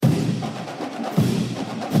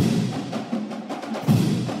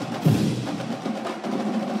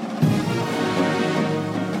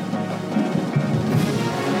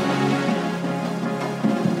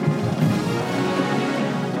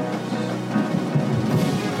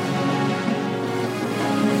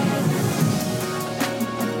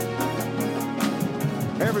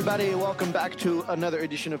everybody. Welcome back to another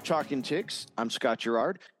edition of Chalk and Ticks. I'm Scott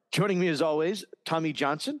Gerard. Joining me, as always, Tommy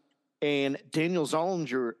Johnson and Daniel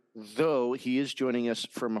Zollinger, though he is joining us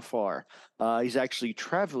from afar. He's actually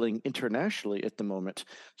traveling internationally at the moment,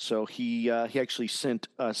 so he actually sent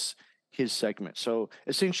us his segment. So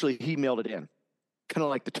essentially, he mailed it in, kind of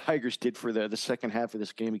like the Tigers did for the second half of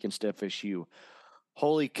this game against FSU.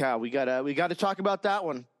 Holy cow, we got to talk about that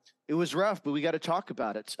one. It was rough, but we got to talk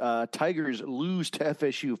about it. Tigers lose to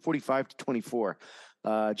FSU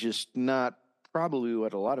 45-24. Just not probably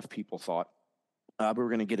what a lot of people thought. But we're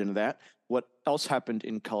going to get into that. What else happened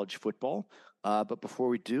in college football? But before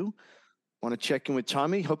we do, I want to check in with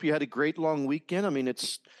Tommy. Hope you had a great long weekend. I mean,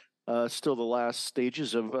 it's still the last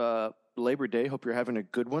stages of Labor Day. Hope you're having a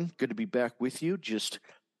good one. Good to be back with you. Just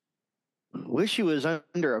wish you was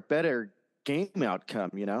under a better game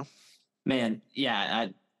outcome, you know? Man, yeah,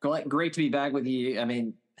 great to be back with you. I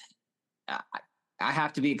mean, I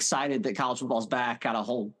have to be excited that college football's back. Got a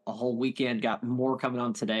whole weekend. Got more coming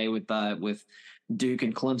on today with Duke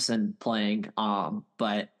and Clemson playing.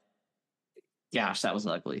 But gosh, that was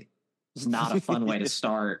ugly. It was not a fun way to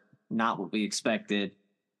start. Not what we expected.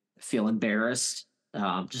 Feel embarrassed.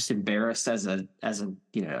 Just embarrassed as a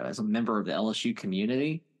member of the LSU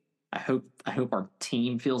community. I hope our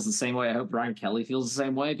team feels the same way. I hope Brian Kelly feels the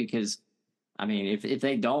same way, because I mean,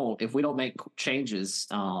 if we don't make changes,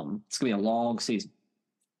 it's gonna be a long season.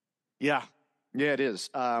 Yeah, it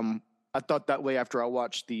is. I thought that way after I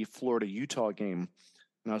watched the Florida-Utah game,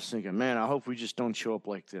 and I was thinking, man, I hope we just don't show up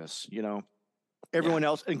like this. You know, everyone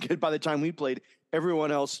else, and by the time we played,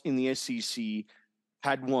 everyone else in the SEC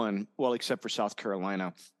had won, well, except for South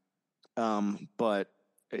Carolina. But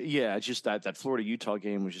yeah, just that Florida-Utah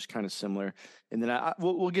game was just kind of similar. And then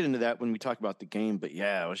we'll get into that when we talk about the game. But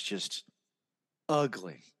yeah, it was just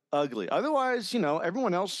ugly. Otherwise,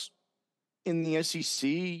 everyone else in the SEC,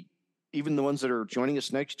 even the ones that are joining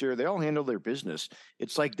us next year, they all handle their business.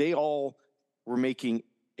 It's like they all were making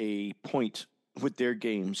a point with their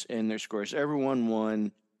games and their scores. Everyone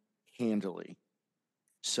won handily.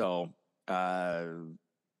 So, I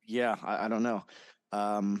don't know.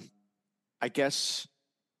 I guess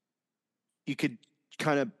you could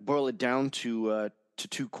kind of boil it down to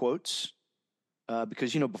two quotes.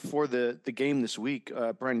 Because, before the game this week,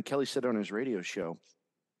 Brian Kelly said on his radio show,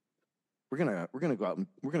 we're gonna go out and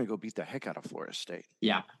we're gonna go beat the heck out of Florida State.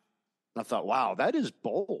 Yeah. And I thought, wow, that is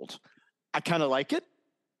bold. I kind of like it,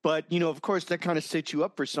 but of course, that kind of sets you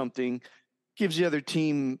up for something, gives the other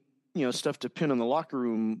team, stuff to pin on the locker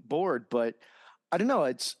room board. But I don't know.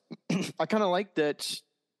 It's I kind of like that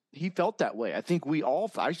he felt that way. I think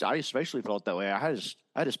I especially felt that way. I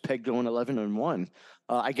had his peg going 11-1.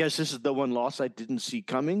 I guess this is the one loss I didn't see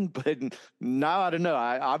coming, but now I don't know.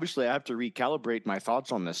 I have to recalibrate my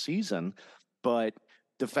thoughts on the season, but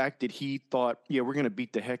the fact that he thought, yeah, we're going to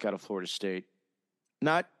beat the heck out of Florida State,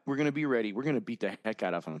 not we're going to be ready, we're going to beat the heck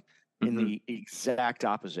out of them, and the exact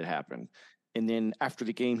opposite happened. And then after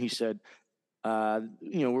the game, he said,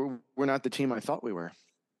 we're not the team I thought we were.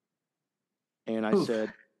 And I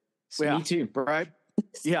said, well, me too. Right?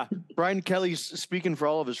 Yeah, Brian Kelly's speaking for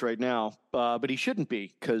all of us right now, but he shouldn't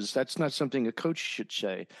be, because that's not something a coach should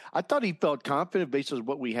say. I thought he felt confident based on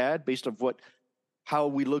what we had, based on how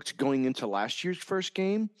we looked going into last year's first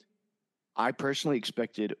game. I personally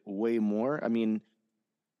expected way more. I mean,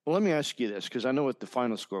 well, let me ask you this, because I know what the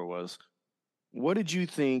final score was. What did you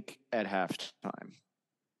think at halftime?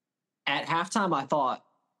 At halftime, I thought,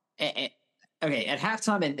 at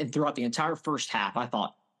halftime and throughout the entire first half, I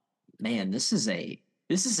thought, man, this is a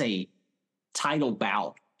title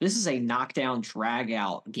bout. This is a knockdown, drag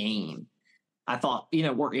out game. I thought,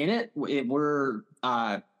 we're in it. We're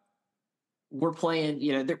playing.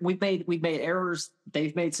 We've made errors.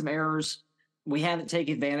 They've made some errors. We haven't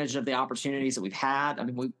taken advantage of the opportunities that we've had. I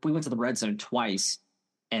mean, we went to the red zone twice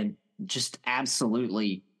and just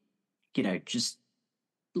absolutely, just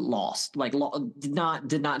lost. Like, did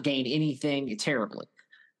not gain anything terribly.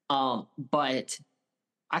 But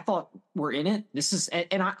I thought, we're in it. This is,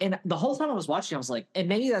 and the whole time I was watching, I was like, and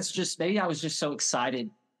maybe I was just so excited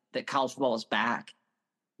that college football is back.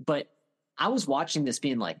 But I was watching this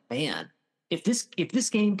being like, man, if this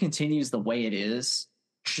game continues the way it is,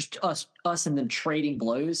 just us and them trading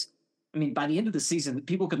blows. I mean, by the end of the season,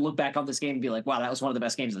 people could look back on this game and be like, wow, that was one of the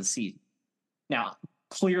best games of the season. Now,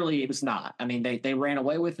 clearly it was not. I mean, they ran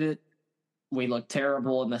away with it. We looked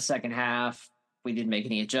terrible in the second half. We didn't make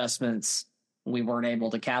any adjustments. We weren't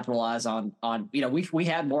able to capitalize on we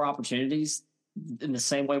had more opportunities in the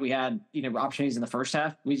same way we had, opportunities in the first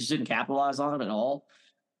half. We just didn't capitalize on them at all.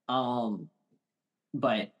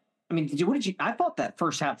 But I mean, I thought that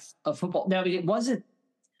first half of football, now it wasn't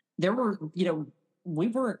there were, we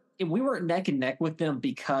weren't neck and neck with them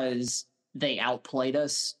because they outplayed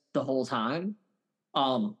us the whole time.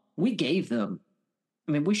 We gave them.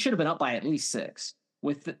 I mean, we should have been up by at least 6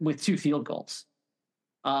 with 2 field goals.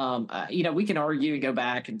 We can argue and go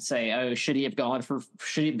back and say, oh, should he have gone for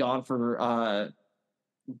it on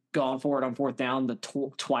 4th down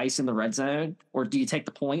twice in the red zone, or do you take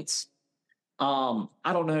the points? I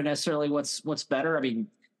don't know necessarily what's better. I mean,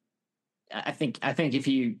 I think if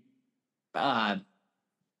you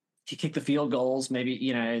kick the field goals,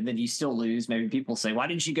 maybe, then you still lose. Maybe people say, why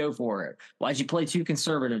didn't you go for it? Why did you play too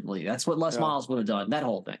conservatively? That's what Les Miles would have done, that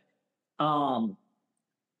whole thing.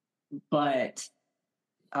 But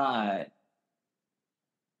I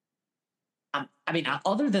mean,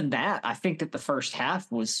 other than that, I think that the first half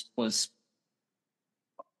was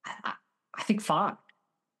I think fine.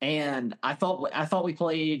 And I thought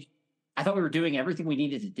we were doing everything we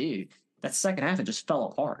needed to do. That second half, it just fell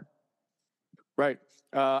apart. Right.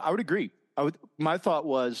 I would agree. My thought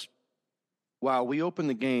was, wow, we opened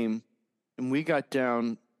the game and we got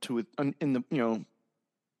down to it in the,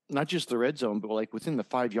 not just the red zone, but like within the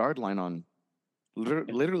 5-yard line on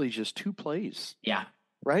literally just 2 plays. Yeah.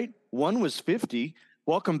 Right. One was 50.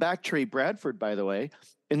 Welcome back, Trey Bradford, by the way.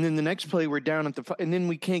 And then the next play, we're down at and then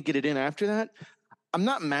we can't get it in after that. I'm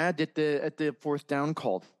not mad at the 4th down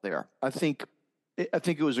call there. I think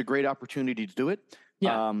it was a great opportunity to do it.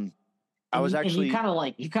 Yeah. I was actually you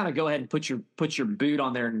kind of go ahead and put your boot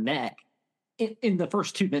on their neck in the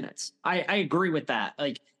first 2 minutes. I agree with that.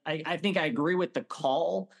 Like, I think I agree with the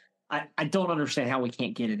call. I don't understand how we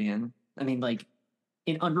can't get it in. I mean, like,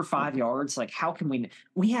 in under 5 yards, like, how can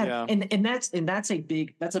we have, and that's a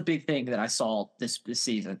big thing that I saw this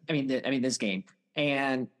season. I mean, this game.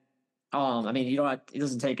 And, I mean, it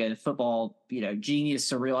doesn't take a football, genius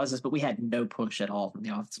to realize this, but we had no push at all from the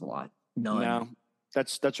offensive line. None. No.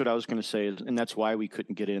 That's what I was going to say, and that's why we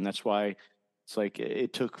couldn't get in. That's why it's like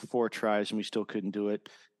it took 4 tries and we still couldn't do it.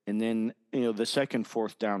 And then, the second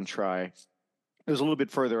 4th down try, it was a little bit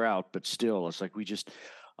further out, but still, it's like we just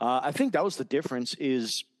I think that was the difference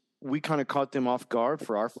is we kind of caught them off guard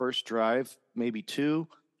for our first drive, maybe 2.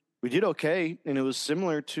 We did okay, and it was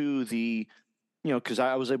similar to the, because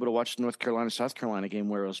I was able to watch the North Carolina-South Carolina game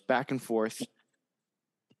where it was back and forth.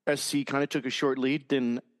 SC kind of took a short lead,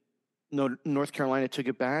 then North Carolina took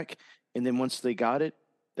it back, and then once they got it,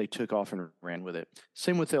 they took off and ran with it.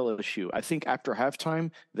 Same with LSU. I think after halftime,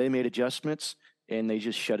 they made adjustments, and they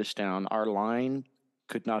just shut us down. Our line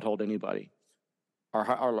could not hold anybody.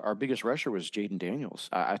 Our biggest rusher was Jaden Daniels.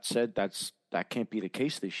 I said that can't be the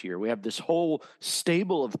case this year. We have this whole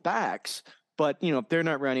stable of backs, but, if they're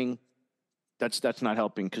not running, that's not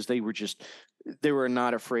helping because they were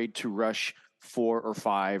not afraid to rush 4 or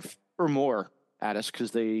 5 or more at us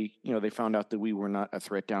because they found out that we were not a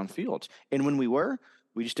threat downfield. And when we were,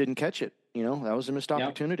 we just didn't catch it. That was a missed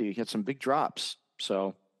opportunity. He had some big drops.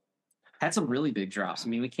 So had some really big drops. I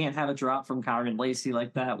mean, we can't have a drop from Kyron Lacey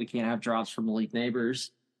like that. We can't have drops from Malik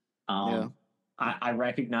Neighbors. I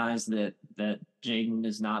recognize that Jaden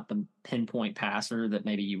is not the pinpoint passer that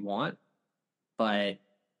maybe you want, but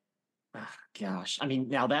gosh, I mean,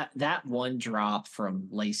 now that one drop from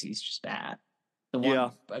Lacey is just bad. The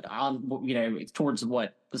one, but towards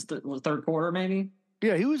what was the 3rd quarter, maybe?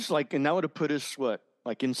 Yeah, he was like, and that would have put us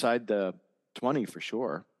inside the 20 for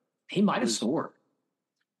sure. He might have scored.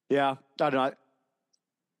 Yeah, I don't know.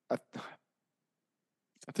 I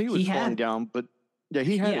think he was falling down, but yeah,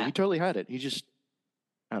 he had it. He totally had it. He just,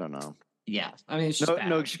 I don't know. Yeah, I mean, it's just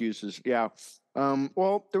no excuses. Yeah.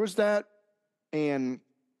 Well, there was that, and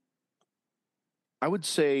I would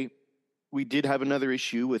say we did have another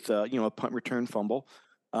issue with, a punt return fumble.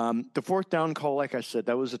 The 4th down call, like I said,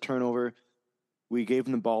 that was a turnover. We gave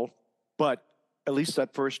them the ball, but at least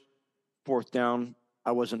that first 4th down,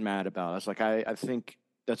 I wasn't mad about. I was like, I think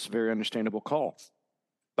that's a very understandable call.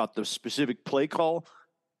 About the specific play call,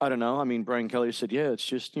 I don't know. I mean, Brian Kelly said, yeah, it's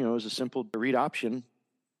just, it was a simple read option.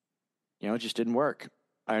 It just didn't work.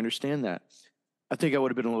 I understand that. I think I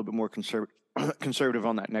would have been a little bit more conservative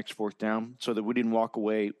on that next 4th down so that we didn't walk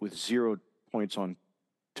away with 0 points on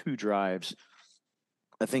 2 drives.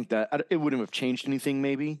 I think that it wouldn't have changed anything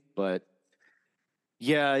maybe, but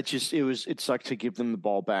yeah, it sucked to give them the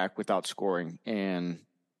ball back without scoring. And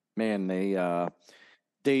man,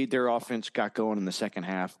 their offense got going in the second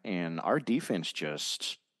half and our defense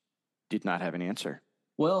just did not have an answer.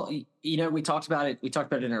 Well, we talked about it. We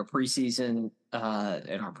talked about it in our preseason kind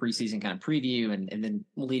of preview, and then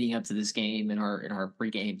leading up to this game in our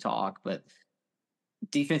pregame talk. But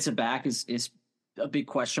defensive back is a big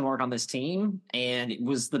question mark on this team, and it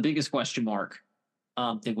was the biggest question mark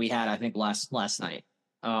that we had, I think, last night.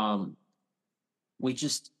 Um, we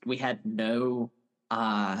had no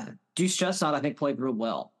Deuce Chestnut. I think played real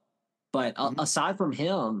well, but aside from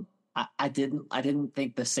him, I didn't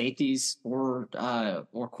think the safeties or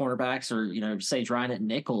cornerbacks or Sage Ryan at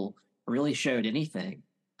nickel really showed anything.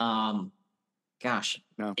 Gosh,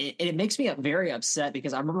 No. it makes me very upset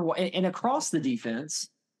because I remember and across the defense,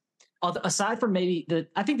 aside from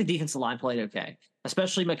I think the defensive line played okay,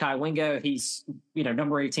 especially Mekhi Wingo. He's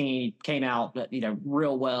number 18, came out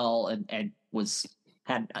real well and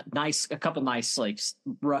had a couple nice like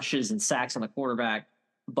rushes and sacks on the quarterback,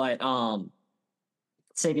 but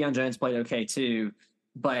Savion Jones played okay too.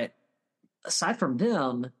 But aside from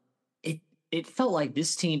them, it felt like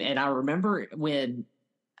this team, and I remember when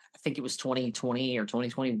I think it was 2020 or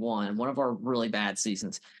 2021, one of our really bad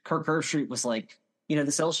seasons, Kirk Herbstreit was like,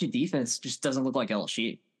 this LSU defense just doesn't look like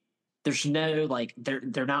LSU. There's no like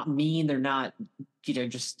they're not mean, they're not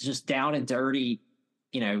just down and dirty,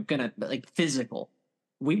 gonna like physical.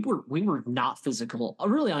 We were not physical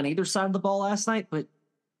really on either side of the ball last night, but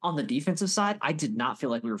on the defensive side, I did not feel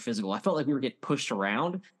like we were physical. I felt like we were getting pushed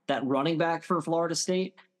around. That running back for Florida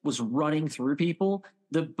State was running through people.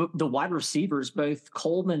 The wide receivers, both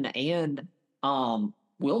Coleman and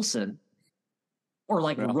Wilson, are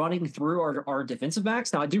like running through our defensive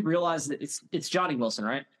backs. Now I do realize that it's Johnny Wilson,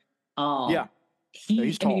 right? Yeah.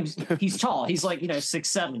 He's tall. I mean, he's tall. He's like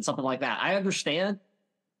 6'7", something like that. I understand,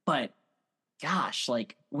 but gosh,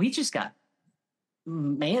 like we just got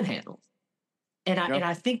manhandled. And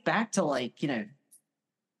I think back to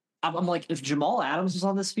I'm like, if Jamal Adams was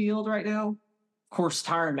on this field right now, of course,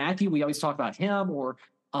 Tyrann Mathieu, we always talk about him, or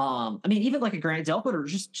I mean, even like a Grant Delpit, or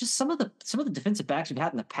just some of the defensive backs we've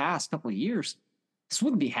had in the past couple of years, this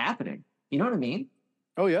wouldn't be happening. You know what I mean?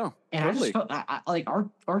 Oh yeah, and totally. I just felt like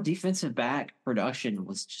our defensive back production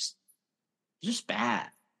was just bad.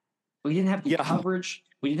 We didn't have good coverage.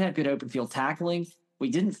 We didn't have good open field tackling. We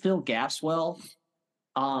didn't fill gaps well.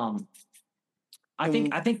 I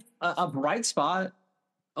think a bright spot,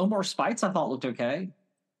 Omar Speights, I thought looked okay.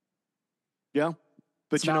 Yeah,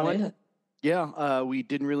 but that's you know what? It. Yeah, we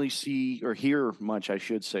didn't really see or hear much, I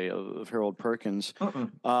should say, of Harold Perkins.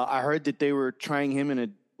 I heard that they were trying him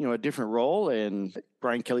in a different role, and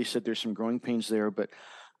Brian Kelly said there's some growing pains there. But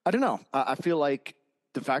I don't know. I feel like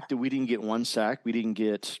the fact that we didn't get one sack, we didn't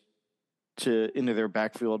get into their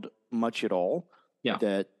backfield much at all.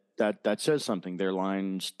 Yeah, that says something.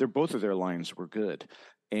 Both of their lines were good,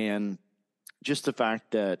 and just the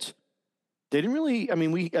fact that they didn't really. I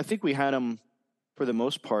mean, I think we had them for the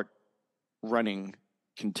most part running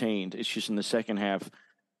contained. It's just in the second half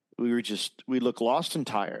we looked lost and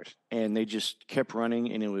tired, and they just kept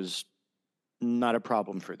running, and it was not a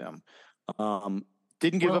problem for them.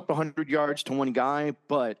 Didn't give up 100 yards to one guy,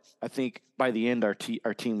 but I think by the end our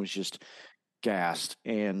team was just gassed,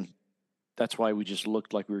 and that's why we just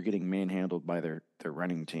looked like we were getting manhandled by their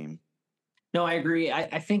running team. No, I agree.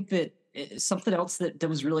 I think that something else that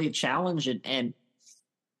was really a challenge, and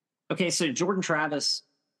okay, so Jordan Travis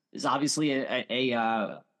is obviously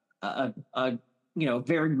a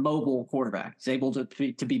very mobile quarterback. He's able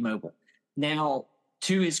to be mobile. Now,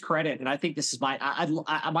 to his credit, and I think this is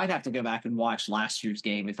I might have to go back and watch last year's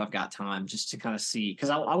game if I've got time, just to kind of see, because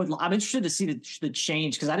I'm interested to see the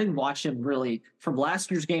change, because I didn't watch him really from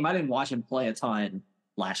last year's game. I didn't watch him play a ton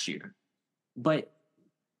last year, but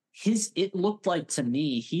it looked like to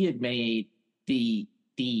me he had made the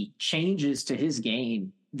changes to his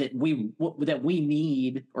game that we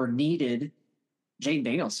need or needed Jaden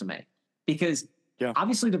Daniels to make, because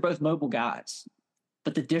obviously they're both mobile guys,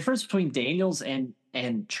 but the difference between Daniels and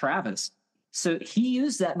Travis, so he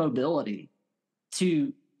used that mobility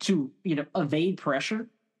to evade pressure,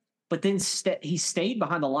 but then he stayed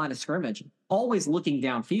behind the line of scrimmage, always looking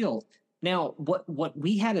downfield. Now, what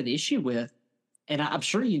we had an issue with, and I'm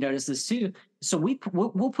sure you noticed this too, so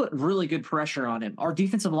we'll put really good pressure on him. Our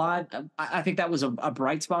defensive line, I think that was a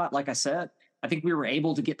bright spot. Like I said, I think we were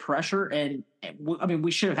able to get pressure, and I mean,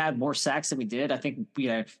 we should have had more sacks than we did. I think,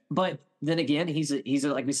 but then again, he's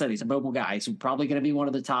like we said, he's a mobile guy. He's probably going to be one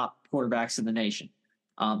of the top quarterbacks in the nation,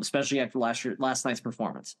 especially after last night's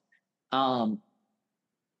performance.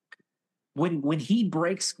 When he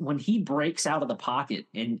breaks out of the pocket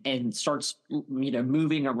and starts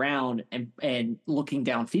moving around and looking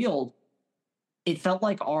downfield, it felt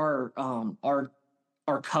like our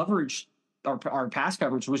coverage, our pass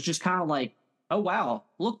coverage was just kind of like, oh wow,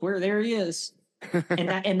 look there he is.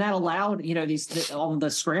 and that allowed on the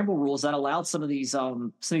scramble rules, that allowed some of these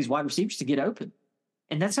wide receivers to get open,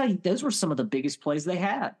 and those were some of the biggest plays they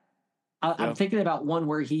had. I'm thinking about one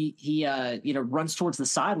where he runs towards the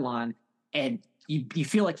sideline, and you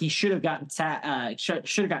feel like he should have gotten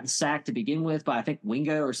should have gotten sacked to begin with by I think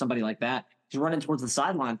Wingo or somebody like that. He's running towards the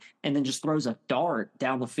sideline and then just throws a dart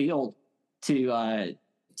down the field to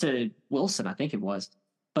Wilson, I think it was.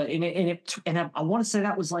 But I want to say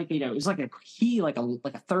that was like, it was like a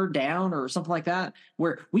third down or something like that,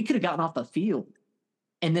 where we could have gotten off the field.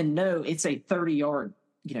 And then no, it's a 30-yard,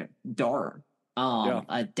 dart,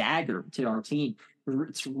 a dagger to our team.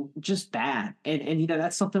 It's just bad. And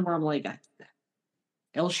that's something where I'm like,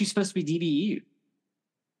 LSU's supposed to be DBU.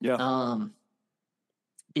 Yeah.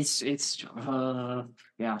 It's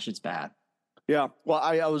gosh, it's bad. Yeah. Well,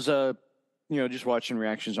 I was just watching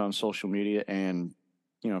reactions on social media, and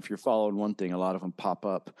if you're following one thing, a lot of them pop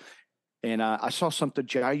up. And I saw something,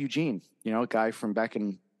 Jai Eugene, a guy from back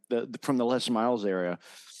in from the Les Miles area.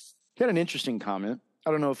 He had an interesting comment.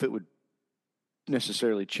 I don't know if it would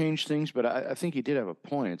necessarily change things, but I think he did have a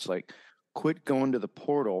point. It's like, quit going to the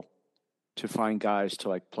portal to find guys to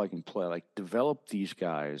like plug and play. Like, develop these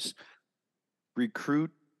guys,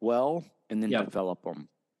 recruit well, and then develop them.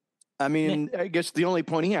 I mean, I guess the only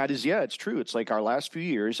point he had is, it's true. It's like our last few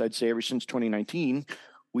years, I'd say ever since 2019,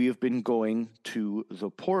 we have been going to the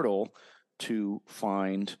portal to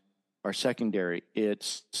find our secondary.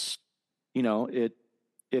 It's,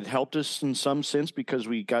 it helped us in some sense because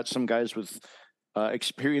we got some guys with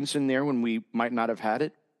experience in there when we might not have had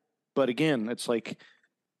it. But again, it's like,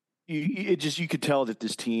 you could tell that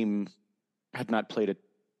this team had not played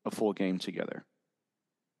a full game together.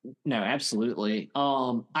 No, absolutely.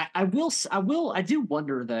 I do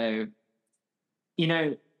wonder though,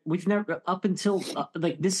 we've never, up until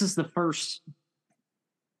this is the first,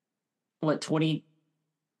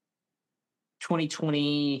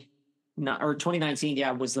 2020 or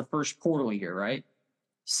 2019, was the first portal year, right?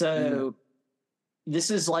 So this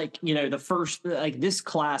is the first, this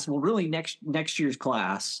class, well, really next year's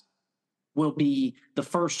class will be the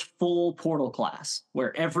first full portal class,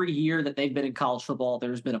 where every year that they've been in college football,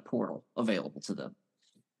 there's been a portal available to them.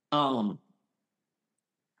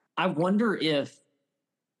 I wonder if,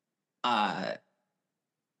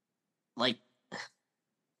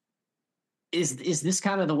 is this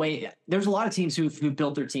kind of the way? There's a lot of teams who've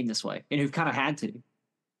built their team this way and who've kind of had to.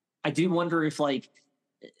 I do wonder if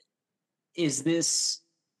is this,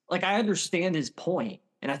 I understand his point,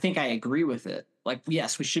 and I think I agree with it.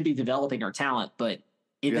 Yes, we should be developing our talent, but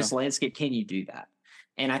in this landscape, can you do that?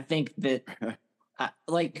 And I think that,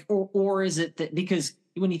 or is it that, because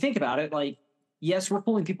when you think about it, yes, we're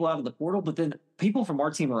pulling people out of the portal, but then people from our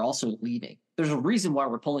team are also leaving. There's a reason why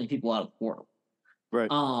we're pulling people out of the portal. Right.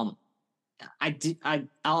 I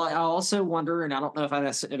also wonder, and I don't know if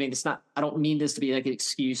it's not, I don't mean this to be like an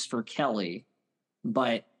excuse for Kelly,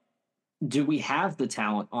 but do we have the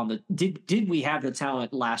talent did we have the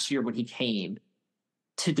talent last year when he came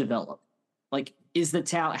to develop? Is the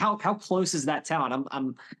talent, how close is that talent?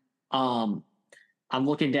 I'm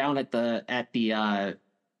looking down at the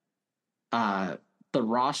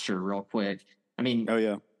roster real quick. I mean,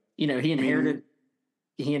 he inherited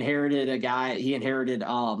a guy. He inherited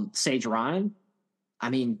Sage Ryan.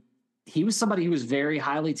 I mean, he was somebody who was very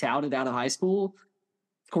highly touted out of high school.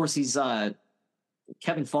 Of course, he's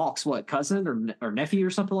Kevin Falk's cousin or nephew or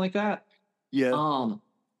something like that. Yeah.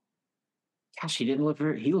 Gosh, he looked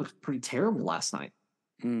pretty terrible last night.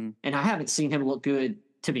 And I haven't seen him look good.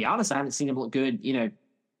 To be honest, I haven't seen him look good, in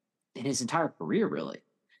his entire career, really.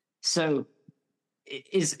 So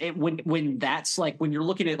is it when that's when you're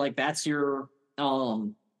looking at that's your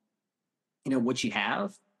what you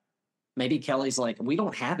have, maybe Kelly's we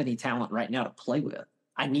don't have any talent right now to play with.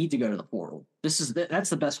 I need to go to the portal. That's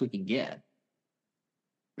the best we can get.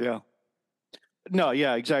 Yeah. No,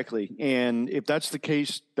 yeah, exactly. And if that's the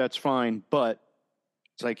case, that's fine. But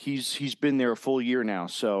it's he's been there a full year now.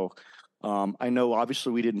 So I know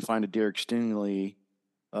obviously we didn't find a Derek Stingley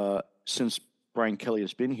since Brian Kelly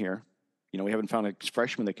has been here. We haven't found a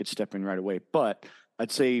freshman that could step in right away. But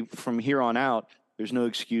I'd say from here on out, there's no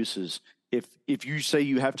excuses. If you say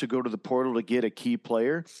you have to go to the portal to get a key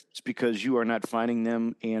player, it's because you are not finding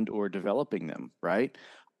them and or developing them, right?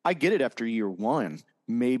 I get it after year one,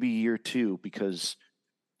 maybe year two, because,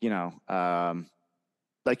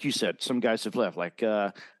 like you said, some guys have left.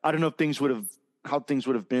 I don't know if how things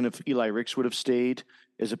would have been if Eli Ricks would have stayed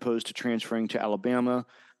as opposed to transferring to Alabama.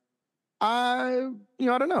 I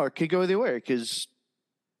don't know. It could go either way because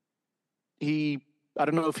I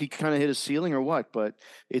don't know if he kind of hit a ceiling or what, but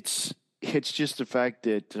it's just the fact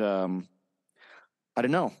that I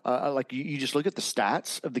don't know. You just look at the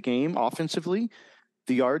stats of the game offensively.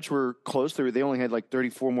 The yards were close. They only had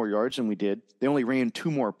 34 more yards than we did. They only ran 2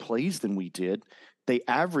 more plays than we did. They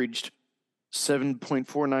averaged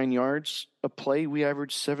 7.49 yards a play. We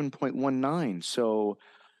averaged 7.19. So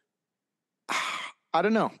I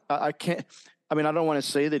don't know. I can't. I mean, I don't want to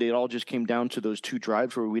say that it all just came down to those two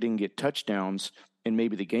drives where we didn't get touchdowns, and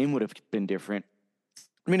maybe the game would have been different.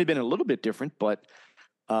 I mean, it'd been a little bit different, but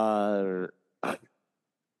uh,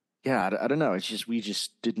 yeah, I don't know. It's just we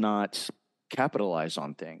just did not capitalize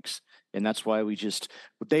on things, and that's why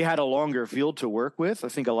they had a longer field to work with. I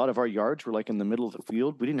think a lot of our yards were like in the middle of the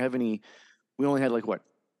field. We didn't have any. We only had like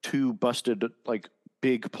two busted like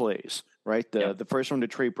big plays, right? The first one to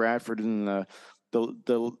Trey Bradford and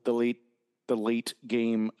the late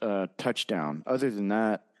game touchdown. Other than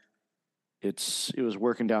that, it was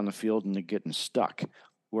working down the field and getting stuck.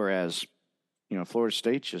 Whereas, Florida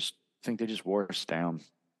State I think they just wore us down.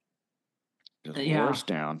 Wore us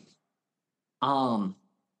down. Gosh,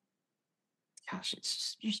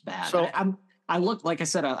 it's just bad. So I look, like I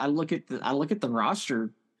said, I look at the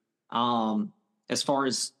roster. As far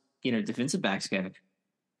as defensive backs go,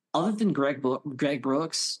 other than Greg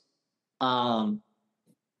Brooks, and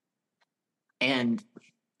I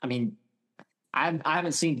mean, we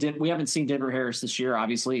haven't seen Denver Harris this year.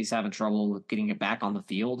 Obviously, he's having trouble with getting it back on the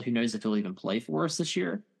field. Who knows if he'll even play for us this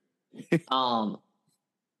year?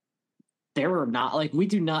 There are not we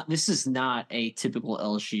do not. This is not a typical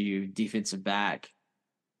LSU defensive back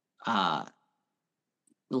lineup.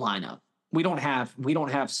 We don't have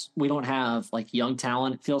like young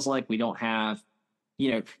talent. It feels like we don't have.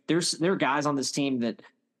 There are guys on this team that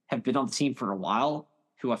have been on the team for a while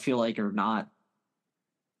who I feel like are not,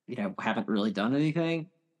 haven't really done anything.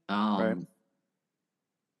 Right.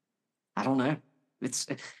 I don't know.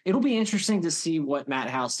 It'll be interesting to see what Matt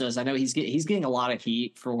House does. I know he's getting a lot of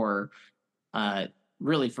heat for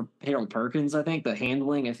really for Harold Perkins. I think the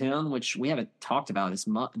handling of him, which we haven't talked about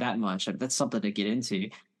that much. That's something to get into.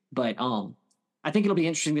 But I think it'll be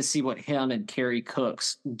interesting to see what him and Kerry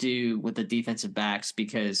Cooks do with the defensive backs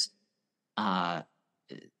because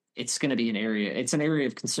it's going to be an area. It's an area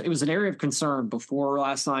of concern. It was an area of concern before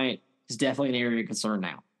last night. It's definitely an area of concern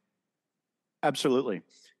now. Absolutely.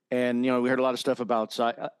 And, we heard a lot of stuff about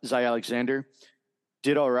Zy Alexander.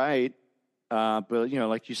 Did all right. But,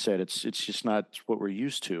 like you said, it's just not what we're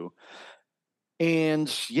used to.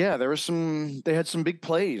 And yeah, they had some big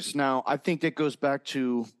plays. Now, I think that goes back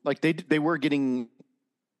to they were getting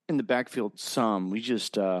in the backfield some. We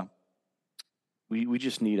just we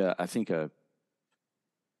just need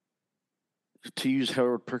to use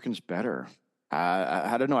Harold Perkins better.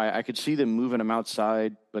 I don't know. I could see them moving him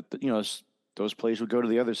outside, but those plays would go to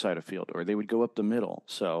the other side of the field or they would go up the middle.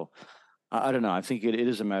 So I don't know. I think it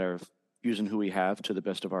is a matter of using who we have to the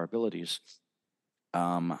best of our abilities.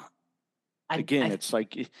 It's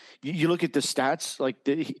like you look at the stats, like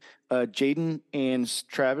Jaden and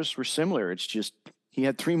Travis were similar. It's just he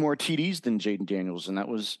had 3 more TDs than Jaden Daniels, and that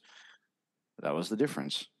was the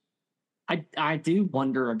difference. I do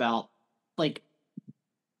wonder about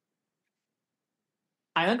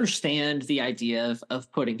I understand the idea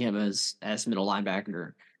of putting him as middle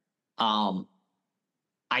linebacker. But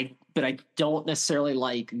I don't necessarily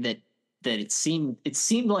like that it seemed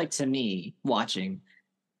like to me watching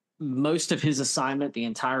most of his assignment the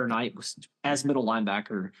entire night was as middle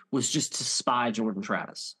linebacker was just to spy Jordan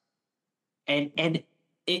Travis.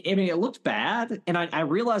 It looked bad. And I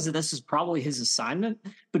realized that this is probably his assignment,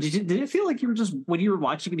 but did it feel like you were just, when you were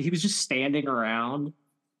watching it, he was just standing around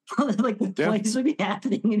like the plays would be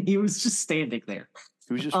happening and he was just standing there.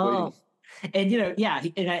 He was just waiting. And,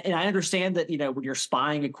 and I understand that, when you're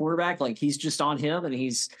spying a quarterback, like he's just on him and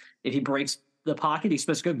if he breaks the pocket, he's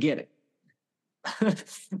supposed to go get it.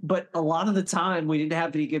 But a lot of the time we didn't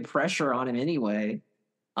have any good pressure on him anyway.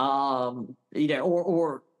 And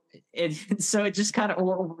so it just kind of,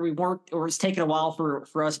 or it's taken a while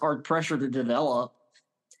for us, our pressure to develop.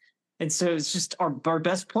 And so it's just our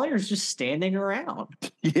best players just standing around.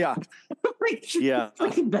 Yeah. Yeah.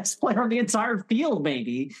 Freaking best player on the entire field,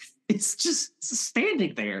 maybe. It's just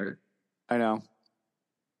standing there. I know.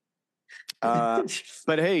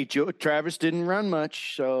 But hey, Travis didn't run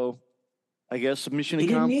much, so I guess mission accomplished.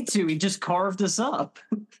 He didn't need to. He just carved us up.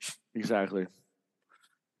 Exactly.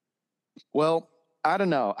 Well, I don't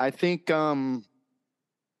know. I think kind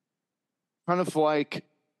of like,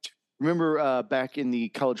 remember back in the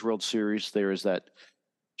College World Series, there is that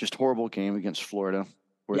just horrible game against Florida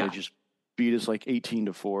where they just beat us like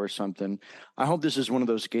 18-4 or something. I hope this is one of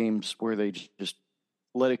those games where they just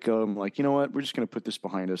let it go. I'm like, you know what? We're just going to put this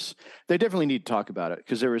behind us. They definitely need to talk about it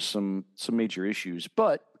because there was some major issues.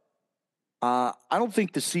 But I don't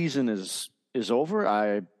think the season is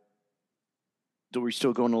over. Do we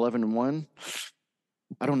still going 11-1?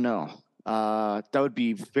 I don't know. That would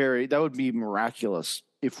be miraculous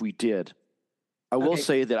if we did. I will Okay.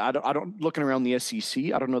 say that I don't looking around the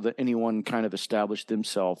SEC, I don't know that anyone kind of established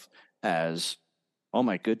themselves as, oh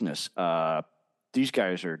my goodness, these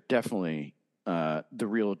guys are definitely the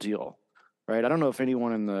real deal, right? I don't know if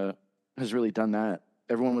anyone has really done that.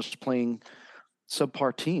 Everyone was playing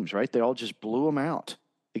subpar teams, right? They all just blew them out,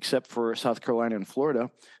 except for South Carolina and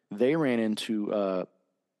Florida. They ran into a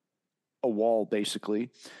wall basically.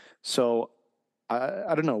 So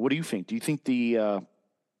I don't know. What do you think? Do you think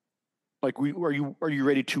are you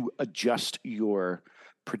ready to adjust your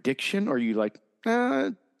prediction, or are you like,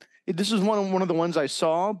 this is one of the ones I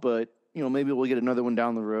saw, but maybe we'll get another one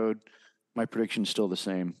down the road. My prediction's still the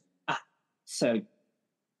same. So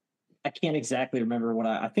I can't exactly remember what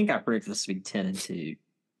I think I predicted this to be 10-2.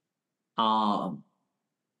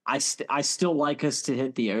 I still like us to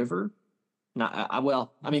hit the over. Not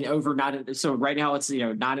over 9. So right now it's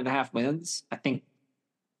 9.5 wins. I think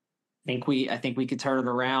we could turn it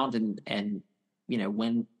around and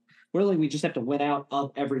win. Really, we just have to win out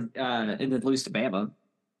of every and then lose to Bama.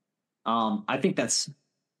 I think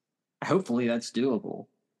hopefully that's doable.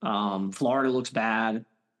 Florida looks bad.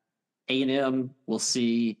 A&M, we'll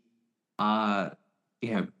see.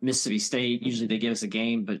 Mississippi State, usually they give us a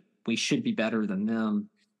game, but we should be better than them.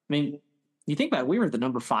 I mean, you think about it, we were the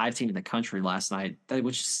number 5 team in the country last night,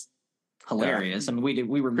 which is hilarious. Yeah. I mean,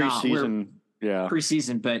 we were preseason,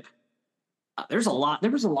 preseason, but there was a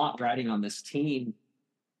lot riding on this team.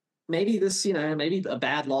 Maybe maybe a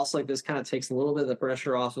bad loss like this kind of takes a little bit of the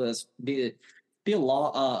pressure off of us. Be a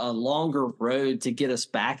longer road to get us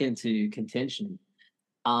back into contention.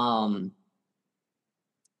 But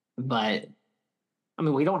I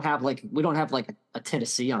mean, we don't have like a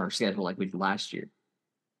Tennessee on our schedule like we did last year.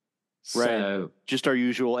 Right. So just our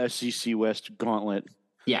usual SEC West gauntlet.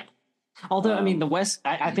 Yeah. Although I mean, the West,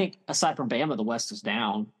 I think aside from Bama, the West is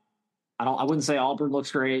down. I wouldn't say Auburn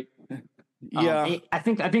looks great. Yeah. I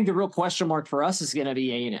think the real question mark for us is going to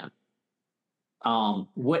be A&M.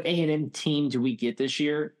 What A&M team do we get this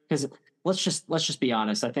year? Because let's just be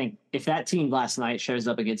honest. I think if that team last night shows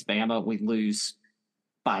up against Bama, we lose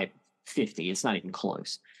by 50. It's not even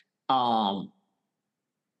close. The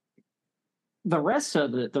rest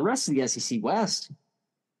of the SEC West,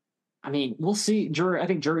 I mean, we'll see. I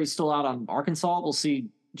think jury's still out on Arkansas. We'll see,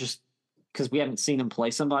 just because we haven't seen them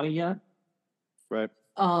play somebody yet. Right.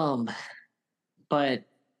 But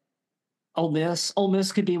Ole Miss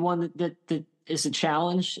could be one that is a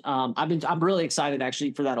challenge. I'm really excited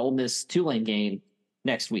actually for that Ole Miss Tulane game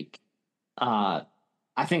next week. I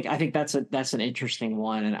think that's an interesting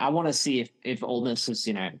one, and I want to see if Ole Miss is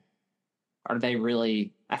are they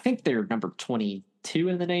really? I think they're number 22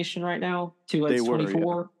 in the nation right now. Tulane's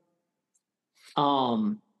 24. Yeah.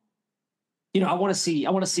 I want to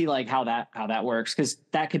see like how that works, because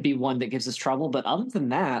that could be one that gives us trouble. But other than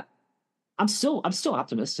that, I'm still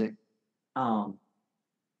optimistic. I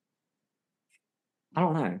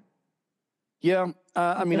don't know. Yeah,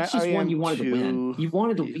 I mean, that's just one you wanted to win.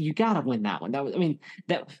 You got to win that one.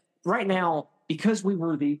 That right now, because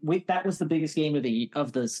that was the biggest game of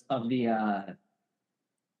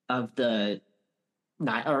the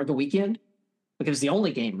night or the weekend, because the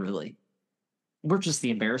only game really. We're just the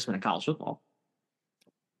embarrassment of college football.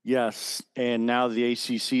 Yes, and now the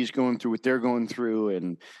ACC is going through what they're going through,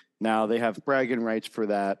 and now they have bragging rights for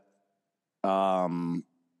that.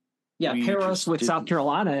 Pair us with South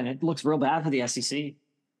Carolina, and it looks real bad for the SEC.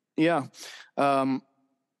 Yeah, but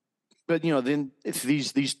then it's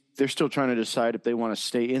these they're still trying to decide if they want to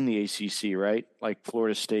stay in the ACC, right? Like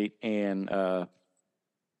Florida State and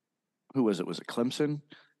who was it? Was it Clemson?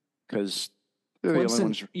 Because they're the only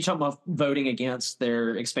ones. You talking about voting against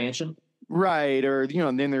their expansion, right? Or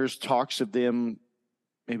and then there's talks of them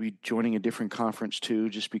maybe joining a different conference too,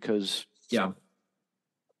 just because. Yeah.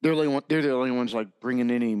 They're the only ones like bringing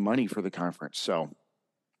in any money for the conference. So,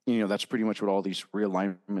 that's pretty much what all these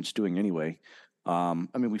realignments doing anyway. I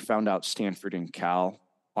mean, we found out Stanford and Cal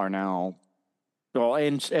are now,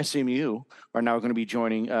 and SMU are now going to be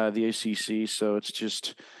joining the ACC. So it's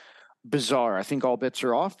just bizarre. I think all bets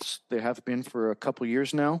are off. They have been for a couple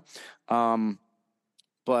years now.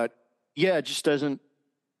 But yeah, it just doesn't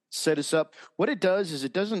set us up. What it does is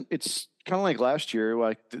it's kind of like last year,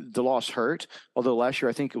 like the loss hurt. Although last year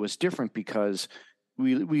I think it was different because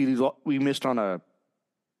we missed on a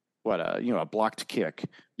blocked kick,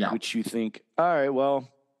 which you think, all right, well,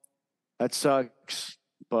 that sucks,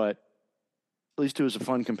 but at least it was a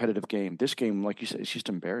fun competitive game. This game, like you said, it's just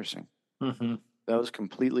embarrassing. Mm-hmm. That was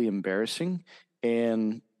completely embarrassing,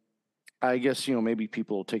 and I guess maybe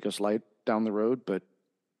people will take us light down the road, but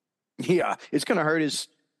yeah, it's going to hurt us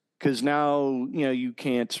because now, you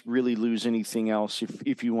can't really lose anything else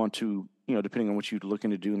if you want to, depending on what you're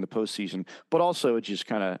looking to do in the postseason. But also, it just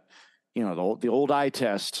kind of, the old eye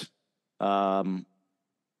test. Now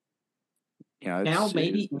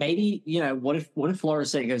maybe what if Florida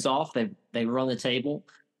State goes off? They run the table,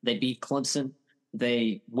 they beat Clemson,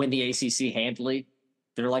 they win the ACC handily.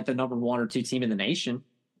 They're like the number 1 or 2 team in the nation.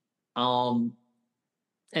 And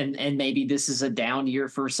maybe this is a down year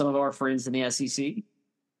for some of our friends in the SEC.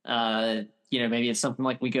 Maybe it's something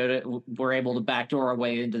like we're able to backdoor our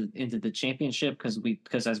way into the championship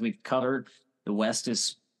because as we've covered, the West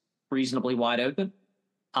is reasonably wide open.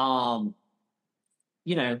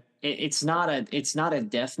 It's not a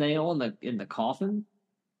death nail in the coffin,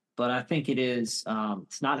 but I think it is.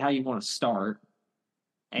 It's not how you want to start,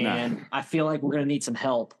 and No. I feel like we're going to need some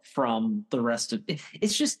help from the rest of.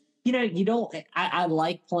 It's just you don't. I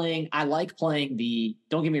like playing. I like playing the.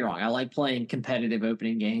 Don't get me wrong. I like playing competitive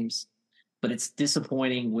opening games, but it's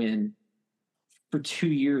disappointing when for 2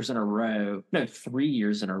 years in a row, no, 3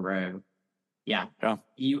 years in a row, yeah,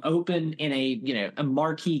 you open in a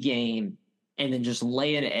marquee game and then just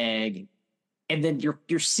lay an egg, and then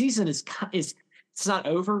your season is it's not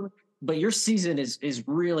over, but your season is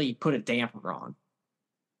really put a damper on,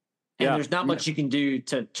 and there's not much you can do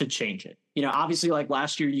to change it. Obviously, like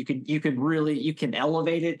last year, you can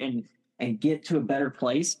elevate it and get to a better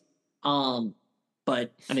place.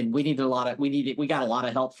 But I mean, we got a lot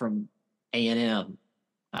of help from A&M,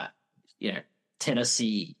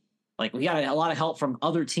 Tennessee. Like we got a lot of help from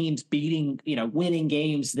other teams winning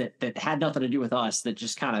games that had nothing to do with us, that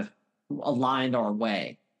just kind of aligned our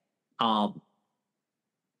way.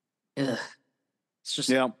 It's just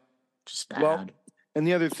bad. Well, and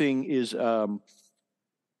the other thing is,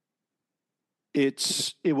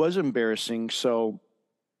 it was embarrassing. So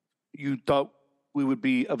you thought we would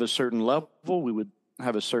be of a certain level, we would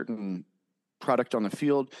have a certain product on the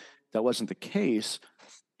field. That wasn't the case,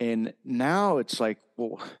 and now it's like,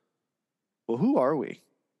 well, who are we?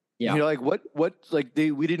 Yeah. We don't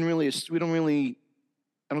really.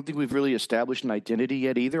 I don't think we've really established an identity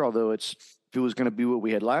yet either. Although if it was going to be what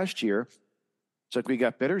we had last year, it's like we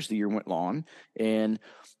got better as the year went on, and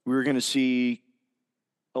we were going to see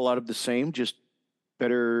a lot of the same, just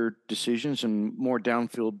better decisions and more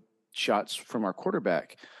downfield shots from our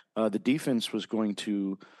quarterback. The defense was going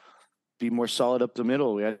to be more solid up the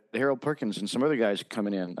middle. We had Harold Perkins and some other guys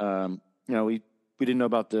coming in. We didn't know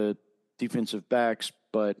about the defensive backs,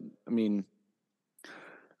 but I mean,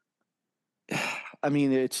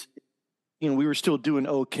 it's, we were still doing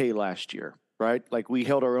okay last year, right? Like we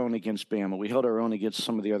held our own against Bama. We held our own against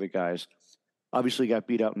some of the other guys. Obviously got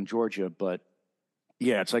beat out in Georgia, but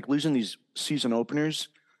yeah, it's like losing these season openers.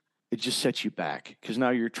 It just sets you back because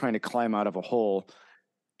now you're trying to climb out of a hole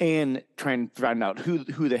and try and find out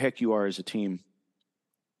who the heck you are as a team.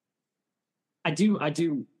 I do.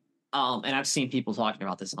 And I've seen people talking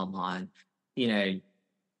about this online. I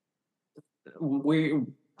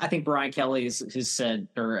think Brian Kelly has said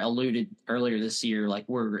or alluded earlier this year, like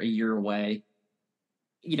we're a year away.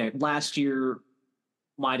 Last year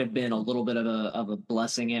might have been a little bit of a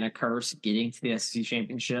blessing and a curse getting to the SEC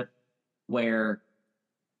championship, where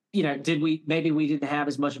maybe we didn't have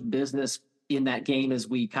as much business in that game as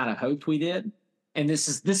we kind of hoped we did. And this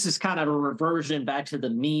is kind of a reversion back to the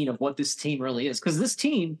mean of what this team really is, because this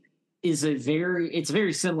team is it's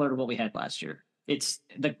very similar to what we had last year. It's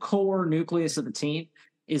the core nucleus of the team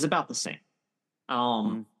is about the same.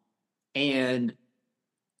 And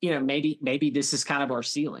maybe this is kind of our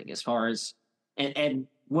ceiling as far as, and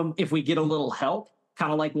if we get a little help,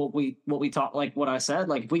 kind of like what we talked, like what I said,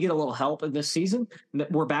 like if we get a little help in this season,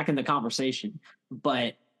 we're back in the conversation,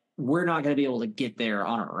 but we're not going to be able to get there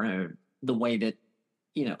on our own the way that,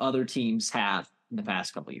 other teams have in the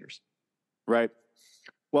past couple of years. Right.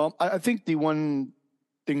 Well, I think the one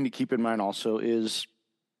thing to keep in mind also is,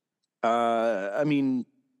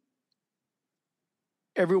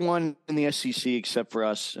 everyone in the SEC except for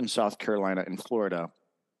us in South Carolina and Florida,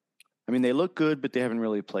 they look good, but they haven't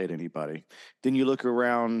really played anybody. Then you look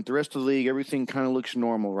around the rest of the league, everything kind of looks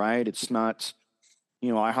normal, right? It's not,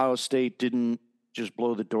 Ohio State didn't just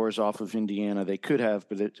blow the doors off of Indiana. They could have,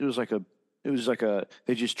 but it was like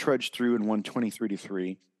they just trudged through and won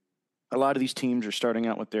 23-3. A lot of these teams are starting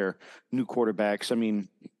out with their new quarterbacks.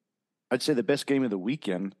 I'd say the best game of the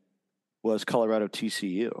weekend was Colorado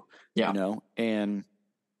TCU, and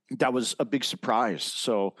that was a big surprise.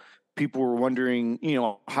 So people were wondering,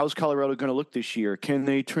 how's Colorado going to look this year? Can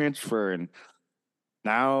they transfer? And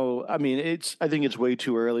now, I think it's way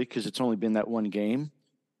too early because it's only been that one game.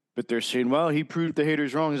 But they're saying, well, he proved the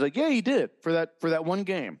haters wrong. He's like, yeah, he did for that one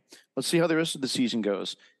game. Let's see how the rest of the season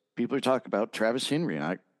goes. people are talking about Travis Henry.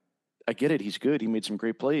 And I get it. He's good. He made some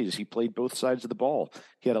great plays. He played both sides of the ball.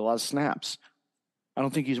 He had a lot of snaps. I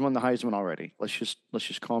don't think he's won the Heisman already. Let's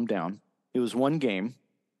just calm down. It was one game.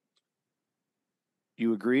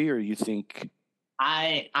 You agree, or you think?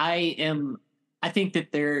 I think that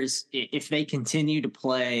if they continue to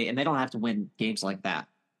play, and they don't have to win games like that.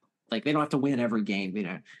 Like they don't have to win every game,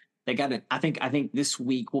 They got it. I think this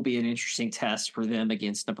week will be an interesting test for them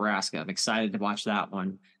against Nebraska. I'm excited to watch that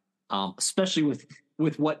one. Especially with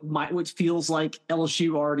what feels like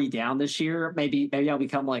LSU already down this year. Maybe I'll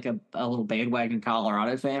become like a little bandwagon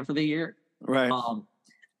Colorado fan for the year. Right.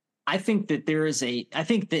 I think that there is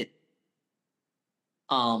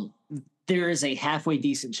a halfway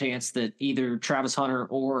decent chance that either Travis Hunter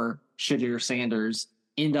or Shadir Sanders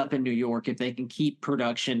end up in New York if they can keep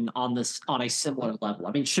production on a similar level.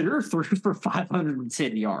 I mean, Shadir threw for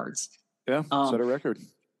 510 yards. Yeah, set a record.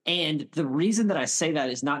 And the reason that I say that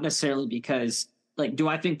is not necessarily because, like, do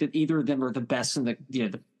I think that either of them are the best in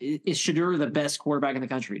is Shadir the best quarterback in the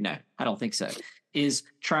country? No, I don't think so. Is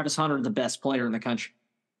Travis Hunter the best player in the country?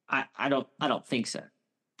 I don't think so.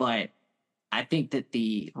 But I think that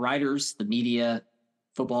the writers, the media,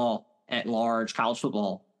 football at large, college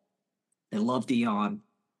football, they love Deion.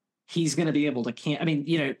 He's going to be able to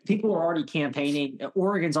people are already campaigning.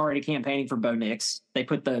 Oregon's already campaigning for Bo Nix. They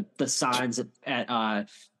put the signs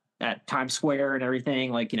at Times Square and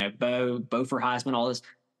everything, like, Bo for Heisman, all this.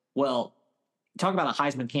 Well, talk about a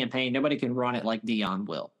Heisman campaign. Nobody can run it like Deion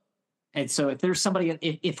will. And so if there's somebody,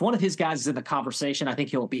 if one of his guys is in the conversation, I think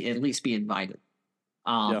he'll at least be invited.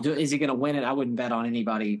 Is he going to win it? I wouldn't bet on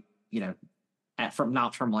anybody,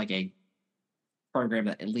 not from like a program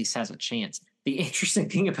that at least has a chance. The interesting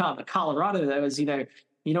thing about Colorado, though, is, what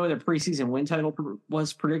their preseason win total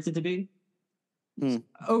was predicted to be?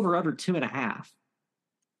 Over under 2.5.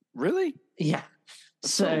 Really? Yeah.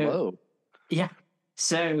 That's so low. Yeah.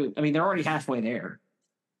 So, I mean, they're already halfway there.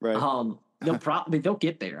 Right. They'll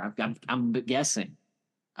get there. I'm guessing.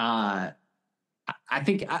 I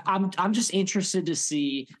think I'm just interested to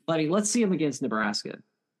see. Let's see them against Nebraska,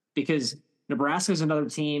 because Nebraska is another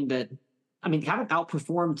team that, I mean, kind of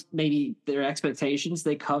outperformed maybe their expectations.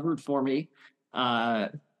 They covered for me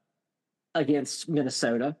against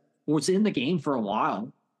Minnesota, was in the game for a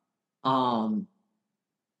while.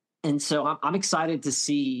 And so I'm excited to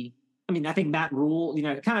see. I mean, I think Matt Rule,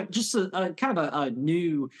 kind of just a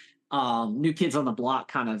new kids on the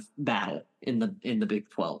block kind of battle in the Big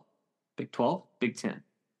 12. Big 12? Big 10.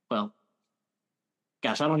 Well,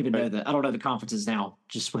 gosh, I don't even know I don't know the conferences now.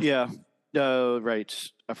 Yeah.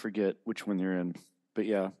 Right. I forget which one they're in, but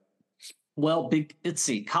yeah. Well, let's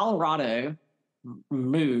see. Colorado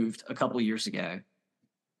moved a couple years ago,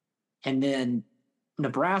 and then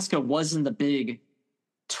Nebraska was in the Big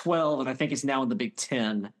 12, and I think it's now in the Big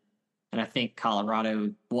 10. And I think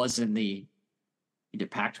Colorado was in the either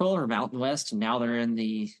Pac-12 or Mountain West, and now they're in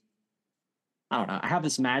the, I don't know. I have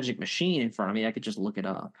this magic machine in front of me. I could just look it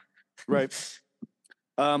up. Right.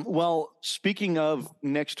 Well, speaking of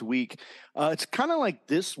next week, it's kind of like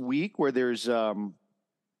this week where there's,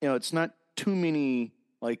 it's not too many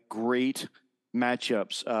like great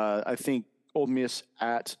matchups. I think Ole Miss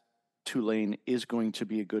at Tulane is going to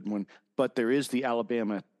be a good one, but there is the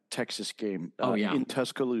Alabama-Texas game in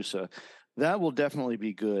Tuscaloosa. That will definitely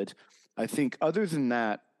be good. I think other than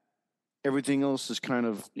that, everything else is kind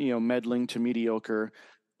of, meddling to mediocre.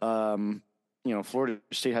 Florida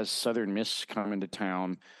State has Southern Miss coming to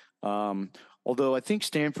town. Although I think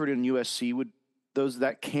Stanford and USC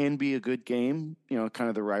that can be a good game, kind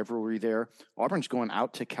of the rivalry there. Auburn's going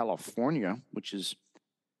out to California, which is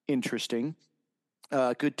interesting.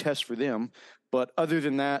 Good test for them. But other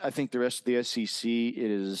than that, I think the rest of the SEC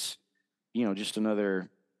is, just another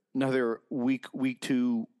week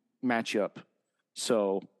 2 matchup.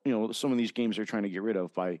 So, some of these games they're trying to get rid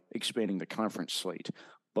of by expanding the conference slate,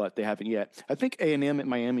 but they haven't yet. I think A&M at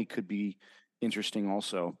Miami could be interesting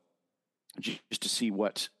also, just to see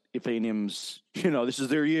if A&M's, this is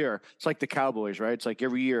their year. It's like the Cowboys, right? It's like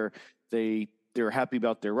every year they're happy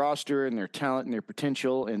about their roster and their talent and their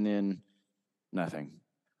potential, and then nothing.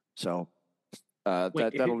 So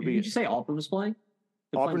that'll be. Did you say Auburn was playing?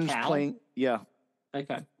 Auburn's playing, yeah.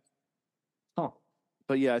 Okay. Oh.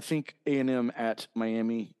 But yeah, I think A&M at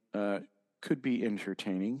Miami could be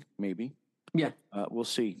entertaining, maybe. Yeah. We'll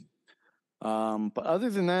see. But other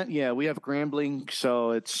than that, yeah, we have Grambling,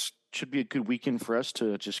 so it should be a good weekend for us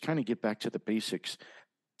to just kind of get back to the basics,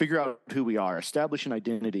 figure out who we are, establish an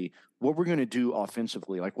identity, what we're going to do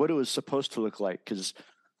offensively, like what it was supposed to look like. Because,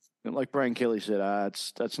 like Brian Kelly said,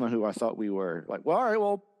 that's not who I thought we were. Like, well, all right,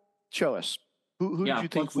 well, show us. Who did you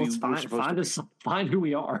think we were supposed to be? Find who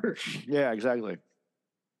we are. Yeah, exactly.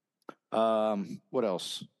 What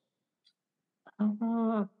else?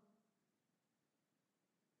 I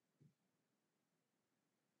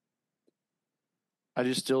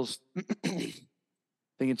just still think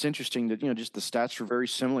it's interesting that, just the stats were very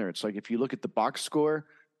similar. It's like if you look at the box score,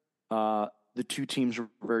 the two teams were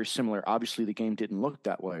very similar. Obviously, the game didn't look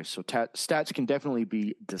that way. So stats can definitely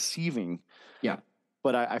be deceiving. Yeah.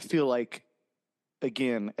 But I feel like,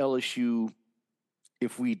 again, LSU,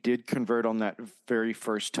 if we did convert on that very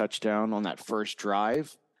first touchdown on that first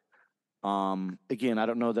drive, again, I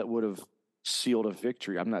don't know that would have sealed a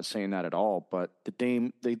victory. I'm not saying that at all, but the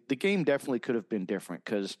game definitely could have been different,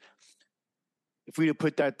 because if we had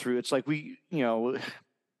put that through, it's like I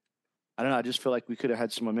don't know. I just feel like we could have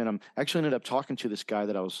had some momentum. I actually ended up talking to this guy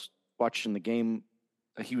that I was watching the game.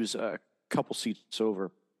 He was a couple seats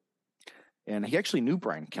over, and he actually knew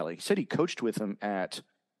Brian Kelly. He said he coached with him at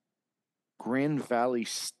Grand Valley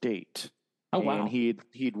State. Oh, wow. And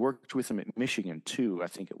he'd worked with him at Michigan too, I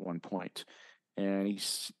think, at one point. And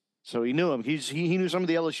so he knew him. He knew some of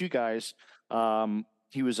the LSU guys.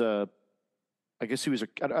 He was I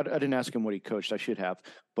didn't ask him what he coached. I should have,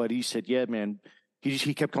 but he said, yeah, man.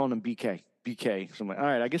 He kept calling him BK. So I'm like, all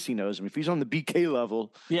right, I guess he knows him. If he's on the BK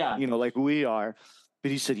level, yeah, like we are.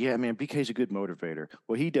 But he said, yeah, man, BK's a good motivator.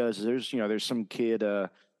 What he does is there's some kid,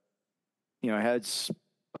 had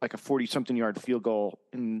like a 40-something yard field goal,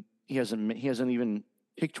 and he hasn't even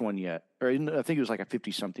kicked one yet. Or I think it was like a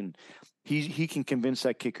 50-something. He can convince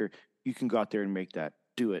that kicker, you can go out there and make that,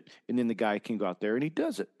 do it. And then the guy can go out there and he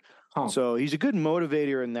does it. Huh. So he's a good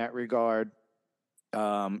motivator in that regard.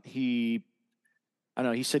 I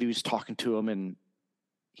know he said he was talking to him, and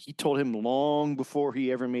he told him long before he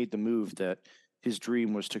ever made the move that his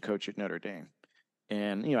dream was to coach at Notre Dame.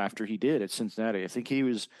 And, after he did at Cincinnati, I think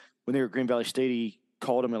when they were at Green Valley State, he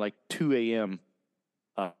called him at like 2 a.m.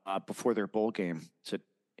 Before their bowl game. Said,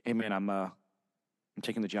 hey, man, I'm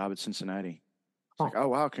taking the job at Cincinnati. It's like, oh,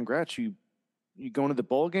 wow, congrats. You going to the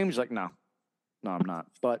bowl game? He's like, no, I'm not.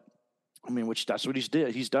 But, I mean, that's what he's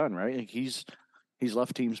done, right? Like he's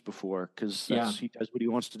left teams before because he does what he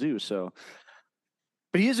wants to do. So,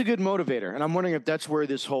 but he is a good motivator, and I'm wondering if that's where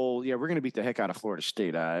this whole we're going to beat the heck out of Florida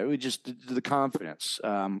State. The confidence.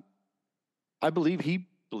 I believe he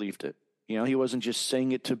believed it. He wasn't just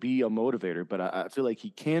saying it to be a motivator, but I feel like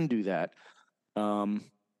he can do that.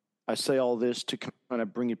 I say all this to kind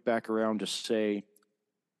of bring it back around to say,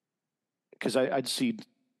 because I'd see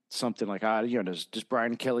something like, does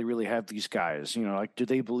Brian Kelly really have these guys? Like, do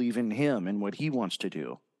they believe in him and what he wants to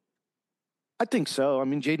do? I think so. I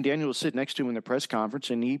mean, Jaden Daniels sit next to him in the press conference,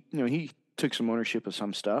 and he took some ownership of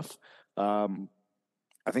some stuff. I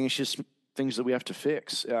think it's just things that we have to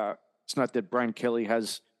fix. It's not that Brian Kelly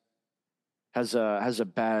has a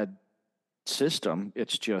bad system.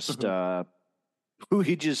 It's just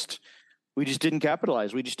we just didn't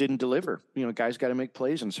capitalize. We just didn't deliver. Guys got to make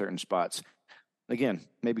plays in certain spots. Again,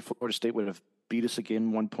 maybe Florida State would have beat us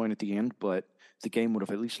again 1 point at the end, but the game would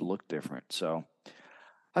have at least looked different. So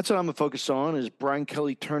that's what I'm going to focus on, is Brian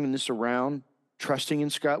Kelly turning this around, trusting in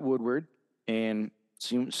Scott Woodward, and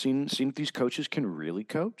seeing if these coaches can really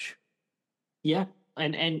coach. Yeah,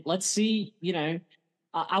 and let's see.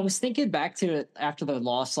 I was thinking back to it after the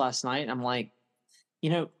loss last night. I'm like,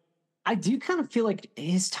 I do kind of feel like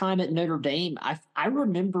his time at Notre Dame. I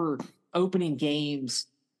remember opening games,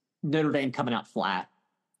 Notre Dame coming out flat.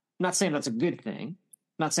 I'm not saying that's a good thing. I'm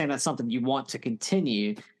not saying that's something you want to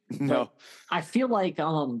continue. No, I feel like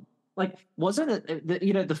wasn't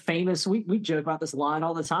it the famous, we joke about this line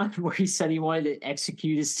all the time where he said he wanted to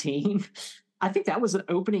execute his team. I think that was an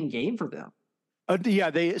opening game for them.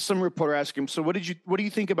 Some reporter asked him, so what do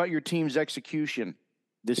you think about your team's execution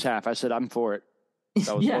this half? I said, I'm for it.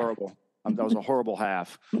 That was horrible. That was a horrible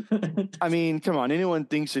half. I mean, come on. Anyone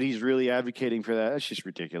thinks that he's really advocating for that? That's just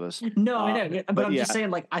ridiculous. No, I know. But I'm just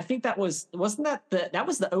saying, I think that was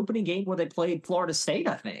the opening game where they played Florida State,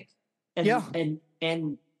 I think.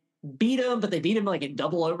 And beat them, but they beat them in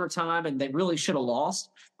double overtime, and they really should have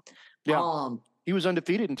lost. Yeah. He was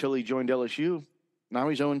undefeated until he joined LSU. Now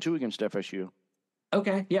he's 0-2 against FSU.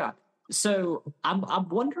 Okay. Yeah. So I'm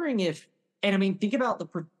wondering if, and I mean, think about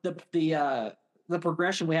the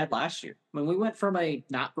progression we had last year. I mean, we went from a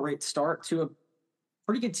not great start to a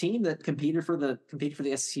pretty good team that competed for the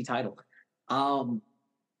SEC title.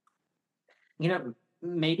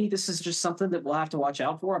 Maybe this is just something that we'll have to watch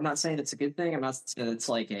out for. I'm not saying it's a good thing. I'm not saying it's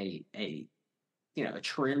like a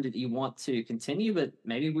trend that you want to continue, but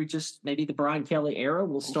maybe the Brian Kelly era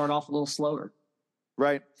will start off a little slower.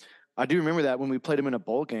 Right. I do remember that when we played him in a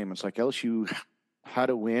bowl game. It's like LSU had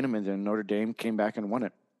to win, and then Notre Dame came back and won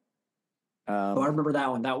it. I remember that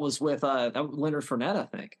one. That was with Leonard Fournette, I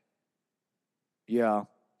think. Yeah,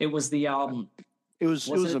 it was the it was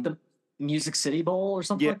the Music City Bowl or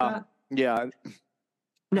something like that. Yeah,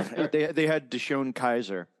 No, they had Deshaun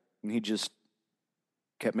Kaiser, and he just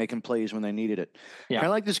kept making plays when they needed it. Yeah. Kind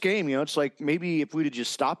of like this game, it's like maybe if we'd have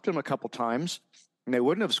just stopped them a couple times, and they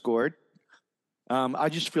wouldn't have scored. I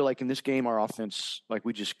just feel like in this game, our offense, like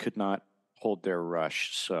we just could not hold their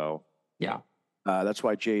rush. So that's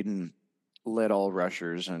why Jaden led all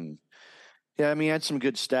rushers, and he had some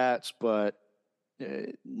good stats, but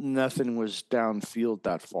nothing was downfield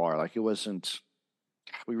that far. Like it wasn't.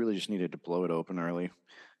 We really just needed to blow it open early,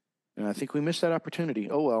 and I think we missed that opportunity.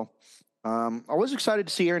 Oh well. I was excited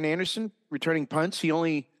to see Aaron Anderson returning punts. There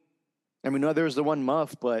was the one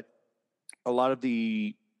muff, but a lot of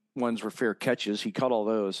the ones were fair catches. He caught all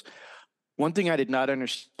those. One thing I did not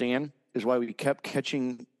understand is why we kept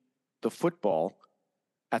catching the football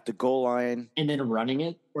at the goal line and then running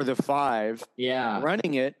it, or the 5. Yeah,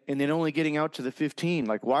 running it and then only getting out to the 15.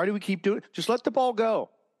 Like, why do we keep doing it? Just let the ball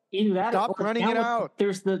go. Either that, stop running it out.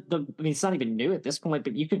 There's it's not even new at this point,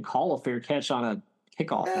 but you can call a fair catch on a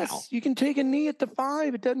kickoff now. You can take a knee at the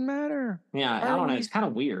 5. It doesn't matter. Yeah, I don't know. It's kind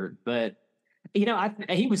of weird, but he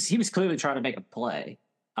was clearly trying to make a play.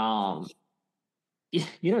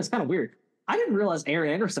 It's kind of weird. I didn't realize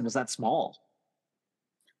Aaron Anderson was that small.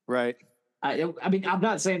 Right. I'm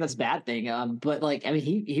not saying that's a bad thing. But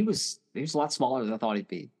he was a lot smaller than I thought he'd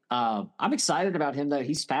be. I'm excited about him though.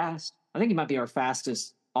 He's fast. I think he might be our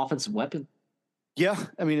fastest offensive weapon. Yeah,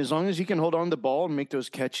 as long as he can hold on to the ball and make those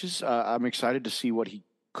catches, I'm excited to see what he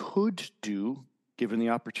could do given the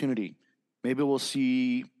opportunity. Maybe we'll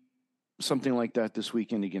see something like that this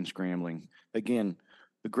weekend against Grambling. Again,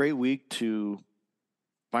 a great week to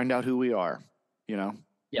find out who we are, Yeah.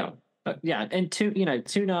 And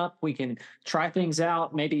tune up. We can try things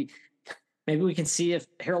out. Maybe we can see if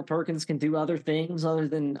Harold Perkins can do other things other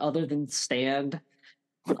than stand.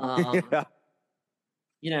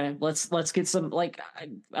 Let's get some,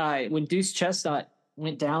 when Deuce Chestnut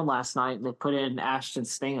went down last night and they put in Ashton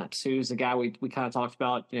Stamps, who's a guy we kind of talked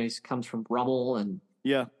about. He comes from Rubble and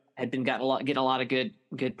had been getting a lot of good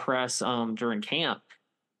press during camp.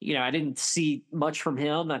 I didn't see much from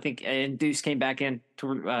him. I think, and Deuce came back in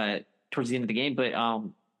towards the end of the game, but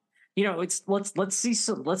let's see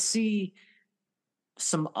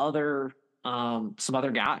some other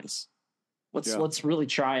guys. Let's really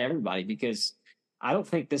try everybody, because I don't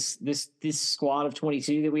think this squad of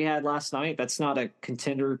 22 that we had last night, that's not a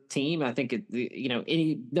contender team. I think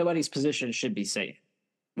nobody's position should be safe.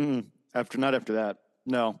 Not after that.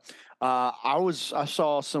 No. I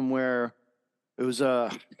saw somewhere, it was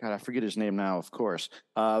God, I forget his name now, of course.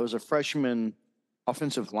 It was a freshman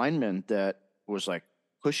offensive lineman that was like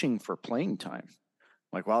pushing for playing time.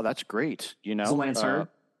 Like, wow, that's great. Lance Hurd?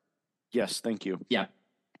 Yes, thank you. Yeah.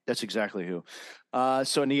 That's exactly who.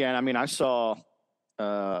 So in the end, I saw,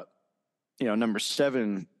 number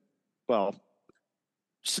 7,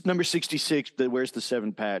 number 66 that wears the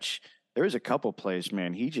 7 patch. There was a couple plays,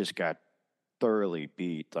 man. He just got thoroughly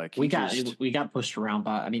beat. Like we got pushed around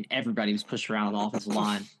by. Everybody was pushed around on the offensive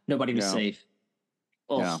line. Nobody was safe.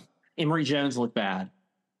 Emory Jones looked bad.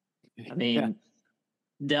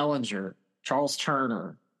 Dellinger, Charles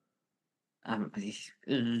Turner.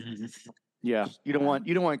 Yeah, you don't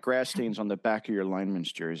want grass stains on the back of your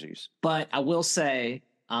linemen's jerseys. But I will say,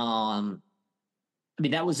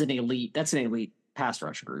 that's an elite pass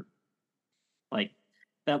rush group. Like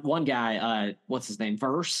that one guy, what's his name?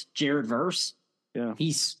 Jared Verse. Yeah,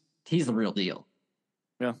 he's the real deal.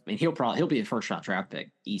 Yeah, he'll be a first round draft pick,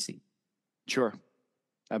 easy. Sure,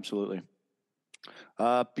 absolutely.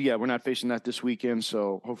 But yeah, we're not facing that this weekend,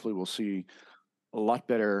 so hopefully we'll see a lot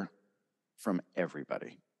better from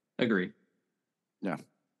everybody. Agree. Yeah.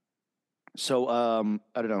 So I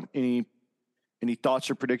don't know, any thoughts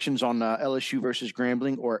or predictions on LSU versus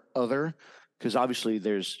Grambling or other? Because obviously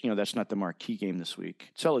there's that's not the marquee game this week.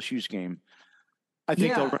 It's LSU's game. I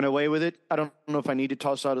think they'll run away with it. I don't know if I need to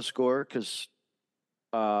toss out a score because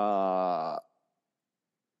Daniel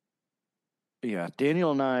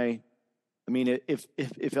and I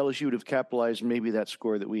if LSU would have capitalized maybe that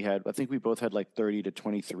score that we had, I think we both had like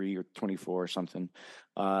 30-23 or 24 or something.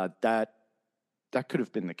 That could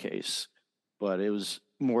have been the case, but it was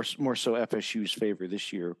more so FSU's favor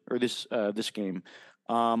this year or this game.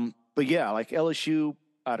 But yeah, like LSU,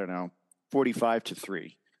 I don't know,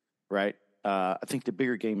 45-3, right? I think the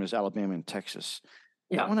bigger game is Alabama and Texas.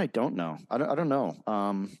 Yeah. That one I don't know. I don't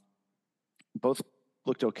know. Both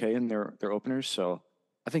looked okay in their openers, so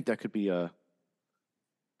I think that could be a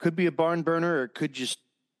Could be a barn burner, or it could just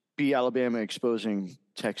be Alabama exposing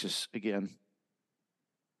Texas again.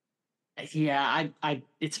 Yeah, I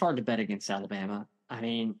it's hard to bet against Alabama. I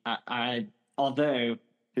mean, although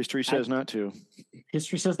history says not to.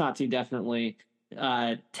 History says not to, definitely.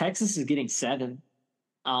 Texas is getting 7.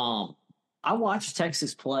 I watched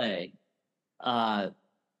Texas play. Now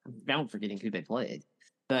I'm forgetting who they played,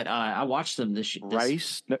 but I watched them this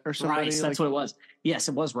Rice or somebody. Rice, that's what it was. Yes,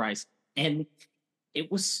 it was Rice, and it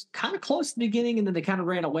was kind of close at the beginning, and then they kind of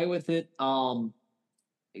ran away with it.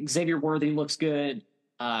 Xavier Worthy looks good.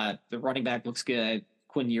 The running back looks good.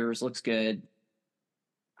 Quinn Ewers looks good.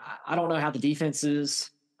 I don't know how the defense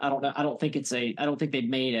is. I don't know. I don't think they've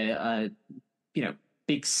made a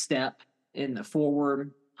big step in the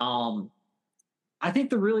forward. I think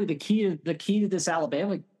the key to this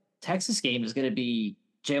Alabama Texas game is going to be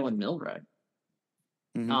Jalen Milroe.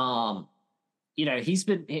 Mm-hmm.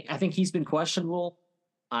 I think he's been questionable.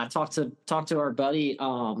 I talked to our buddy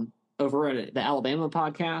over at the Alabama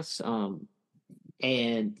podcast,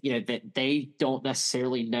 and that they don't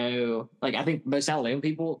necessarily know. Like, I think most Alabama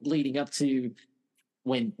people leading up to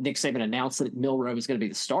when Nick Saban announced that Milroe was going to be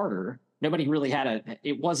the starter, nobody really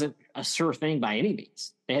it wasn't a sure thing by any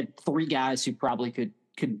means. They had 3 guys who probably could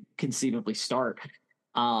conceivably start.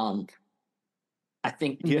 I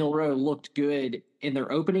think Milroe looked good in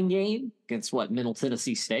their opening game against Middle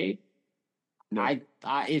Tennessee State. No.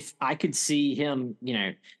 If I could see him,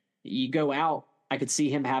 you go out, I could see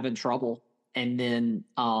him having trouble, and then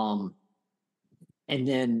them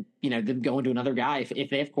going to another guy. If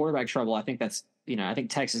they have quarterback trouble, I think I think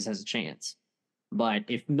Texas has a chance. But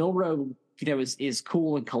if Milroe, is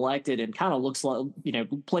cool and collected and kind of looks like,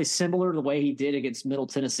 plays similar to the way he did against Middle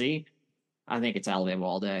Tennessee, I think it's Alabama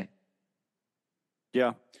all day.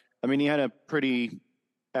 Yeah. I mean, he had a pretty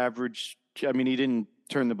average. I mean, he didn't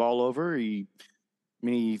turn the ball over. He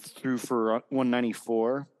threw for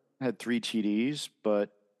 194, had 3 TDs, but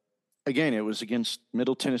again, it was against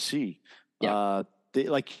Middle Tennessee. Yeah. It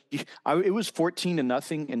was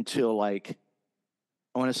 14-0 until I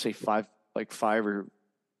want to say 5 or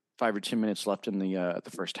 10 minutes left in the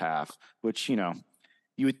first half, which,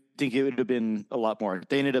 you would think it would have been a lot more.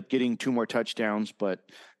 They ended up getting 2 more touchdowns, but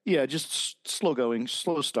yeah, just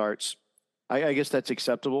slow starts. I guess that's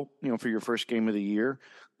acceptable, for your first game of the year.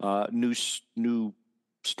 New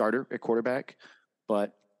starter at quarterback,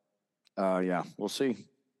 but yeah, we'll see.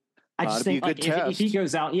 I just think if he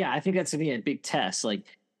goes out, I think that's gonna be a big test.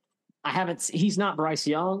 He's not Bryce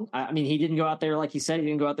Young. I mean, he didn't go out there, like he said, he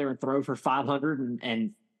didn't go out there and throw for 500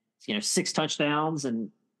 and 6 touchdowns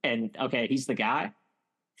and okay, he's the guy.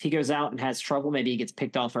 If he goes out and has trouble, maybe he gets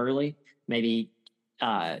picked off early. Maybe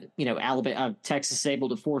Alabama, Texas is able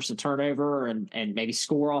to force a turnover and maybe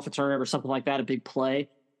score off a turnover, something like that, a big play.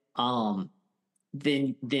 Then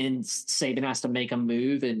Saban has to make a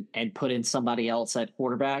move and put in somebody else at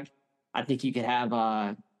quarterback. I think you could have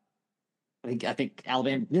I think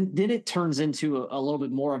Alabama then it turns into a little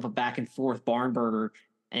bit more of a back and forth barn burner,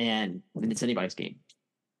 and then it's anybody's game.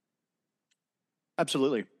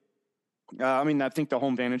 Absolutely. I mean, I think the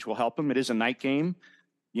home advantage will help them. It is a night game.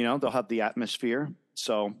 They'll have the atmosphere.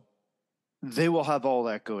 So they will have all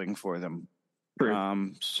that going for them.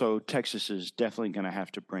 True. So Texas is definitely going to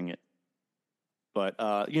have to bring it. But,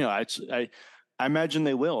 I imagine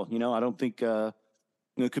they will. I don't think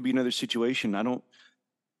it could be another situation. I don't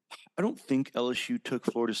think LSU took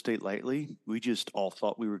Florida State lightly. We just all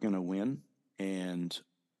thought we were going to win. And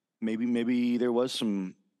maybe there was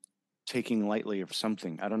some taking lightly of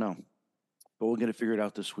something. I don't know. But we'll get it figured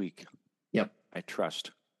out this week. Yep. I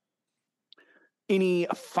trust. Any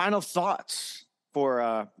final thoughts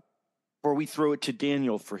before we throw it to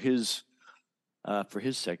Daniel for his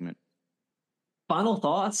segment? Final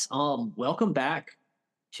thoughts. Welcome back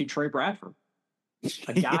to Trey Bradford,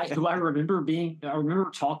 a guy who I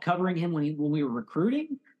remember covering him when we were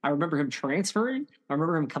recruiting. I remember him transferring. I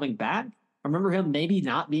remember him coming back. I remember him maybe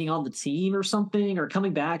not being on the team or something, or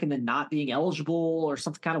coming back and then not being eligible or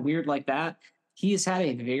something kind of weird like that. He has had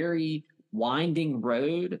a very winding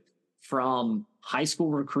road from high school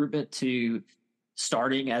recruitment to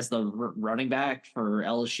starting as the running back for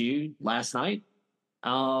LSU last night.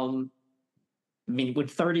 I mean, when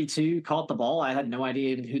 32 caught the ball, I had no idea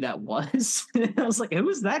even who that was. I was like, who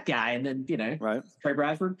is that guy? And then, right. Trey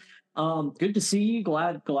Bradford. Good to see you.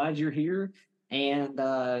 Glad you're here. And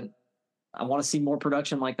I want to see more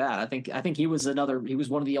production like that. I think he was one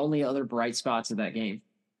of the only other bright spots in that game.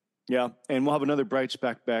 Yeah, and we'll have another bright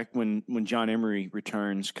spot back when John Emery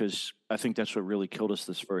returns, because I think that's what really killed us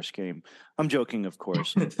this first game. I'm joking, of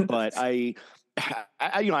course, but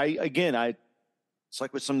it's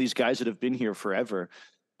like with some of these guys that have been here forever.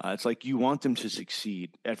 It's like you want them to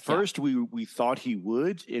succeed. At first, we thought he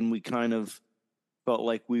would, and we kind of felt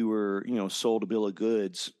like we were, sold a bill of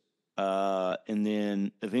goods. And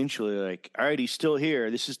then eventually, like, all right, he's still here.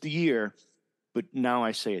 This is the year. But now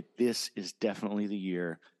I say it, this is definitely the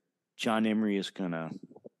year. John Emery is going to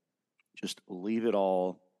just leave it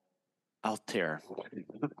all out there.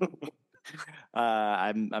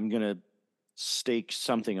 I'm going to stake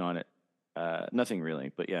something on it. Nothing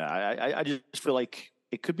really, but yeah, I just feel like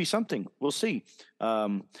it could be something. We'll see. I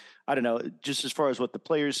don't know. Just as far as what the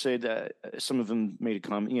players said, some of them made a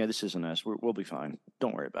comment. Yeah, this isn't us. We'll be fine.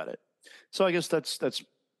 Don't worry about it. So I guess that's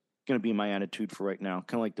going to be my attitude for right now.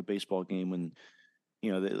 Kind of like the baseball game when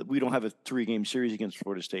we don't have a 3-game series against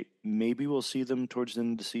Florida State. Maybe we'll see them towards the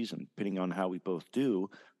end of the season, depending on how we both do.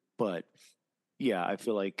 But yeah, I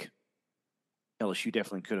feel like LSU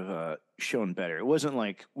definitely could have shown better. It wasn't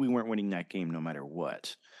like we weren't winning that game no matter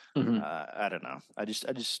what. Mm-hmm. I don't know. I just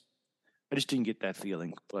didn't get that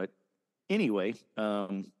feeling. But anyway,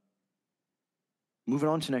 moving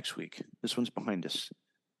on to next week. This one's behind us.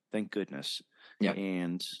 Thank goodness. Yeah.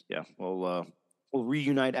 And yeah, we'll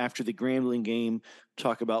reunite after the Grambling game,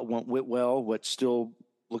 talk about what went well, what still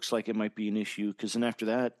looks like it might be an issue. Because then after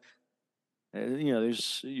that,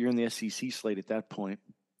 you're in the SEC slate at that point.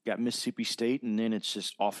 Got Mississippi State, and then it's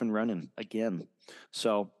just off and running again.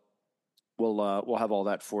 So we'll have all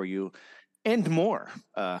that for you and more.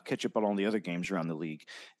 Catch up on all the other games around the league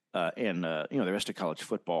and the rest of college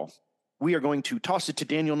football. We are going to toss it to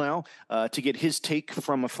Daniel now to get his take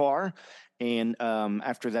from afar, and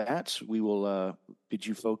after that, we will bid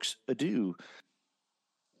you folks adieu.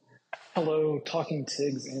 Hello, Talking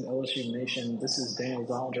Tigs and LSU Nation. This is Daniel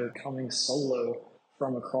Dollinger coming solo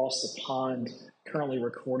from across the pond, currently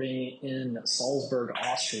recording in Salzburg,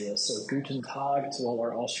 Austria. So guten Tag to all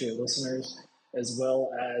our Austria listeners, as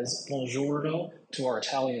well as buongiorno to our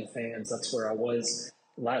Italian fans. That's where I was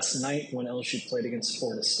last night when LSU played against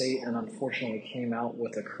Florida State and unfortunately came out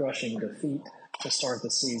with a crushing defeat to start the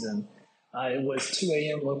season. It was 2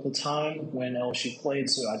 a.m. local time when LSU played,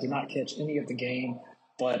 so I did not catch any of the game.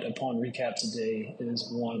 But upon recap today, it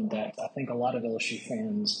is one that I think a lot of LSU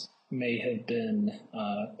fans may have been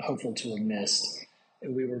hopeful to have missed.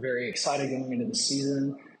 We were very excited going into the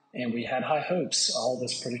season, and we had high hopes. All of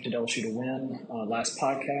us predicted LSU to win last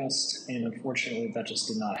podcast, and unfortunately that just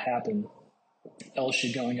did not happen.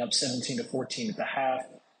 LSU going up 17-14 at the half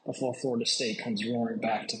before Florida State comes roaring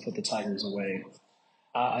back to put the Tigers away.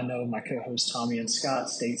 I know my co-hosts Tommy and Scott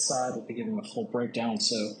stateside will be giving a full breakdown,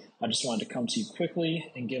 so I just wanted to come to you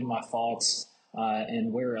quickly and give my thoughts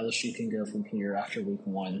and where LSU can go from here after week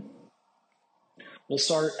 1. We'll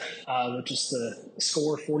start with just the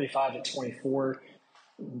score, 45-24.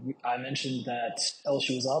 I mentioned that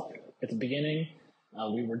LSU was up at the beginning.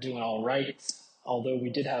 We were doing all right, although we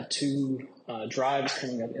did have 2 drives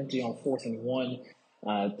coming up empty on 4th and 1.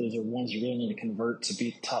 Those are ones you really need to convert to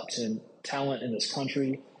beat the top 10 talent in this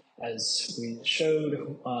country. As we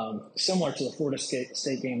showed, similar to the Florida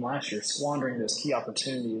State game last year, squandering those key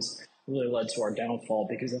opportunities really led to our downfall,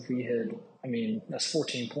 because if we had, that's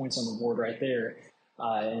 14 points on the board right there,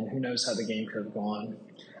 and who knows how the game could have gone.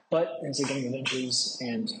 But as the game of inches,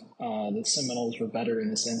 and the Seminoles were better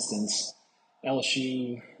in this instance.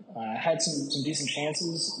 LSU had some decent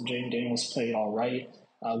chances. Jaden Daniels played all right,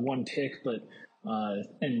 1 pick, but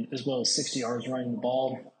and as well as 60 yards running the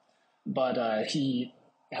ball. But he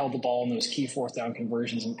held the ball in those key 4th down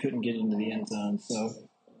conversions and couldn't get into the end zone. So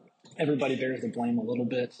everybody bears the blame a little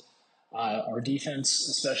bit. Our defense,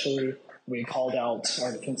 especially, we called out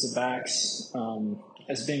our defensive backs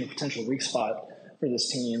as being a potential weak spot for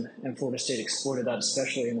this team, and Florida State exploited that,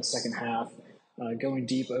 especially in the second half, going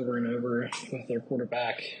deep over and over with their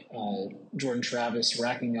quarterback, Jordan Travis,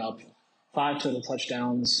 racking up 5 total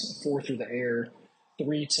touchdowns, 4 through the air,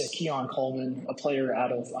 3 to Keon Coleman, a player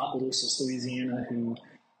out of Opelousas, Louisiana, who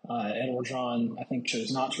Ed Orgeron, I think,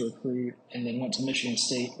 chose not to recruit, and then went to Michigan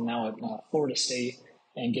State and now at Florida State,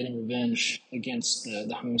 and getting revenge against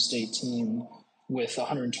the home state team with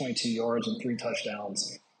 122 yards and 3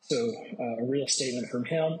 touchdowns. So a real statement from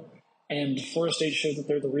him. And Florida State showed that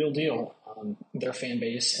they're the real deal. Their fan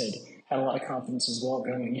base had a lot of confidence as well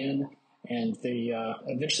going in, and they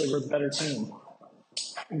eventually were the better team.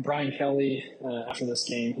 Brian Kelly, after this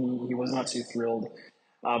game, he was not too thrilled,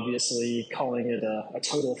 obviously calling it a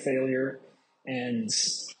total failure. And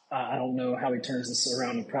I don't know how he turns this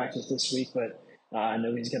around in practice this week, but I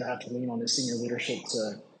know he's going to have to lean on his senior leadership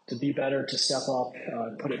to be better, to step up,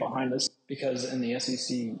 put it behind us, because in the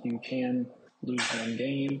SEC you can lose one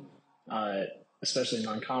game, especially in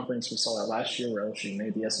non-conference. We saw that last year where LSU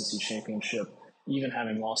made the SEC championship, even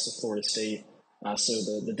having lost to Florida State. So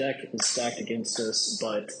the deck is stacked against us,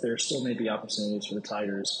 but there still may be opportunities for the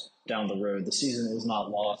Tigers down the road. The season is not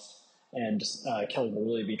lost, and Kelly will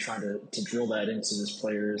really be trying to drill that into his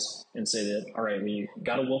players and say that, all right, we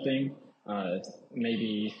got a whooping.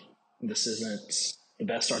 Maybe this isn't the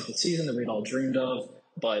best start to the season that we'd all dreamed of,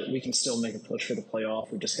 but we can still make a push for the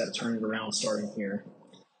playoff. We just got to turn it around starting here.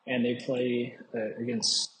 And they play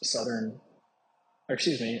against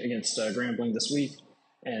Grambling this week.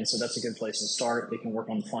 And so that's a good place to start. They can work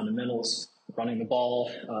on the fundamentals, running the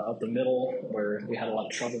ball up the middle, where we had a lot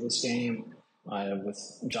of trouble this game with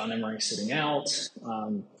John Emery sitting out.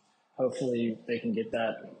 Hopefully they can get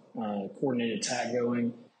that coordinated attack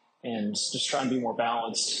going and just try and be more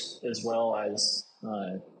balanced, as well as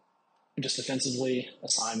just defensively,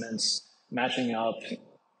 assignments, matching up.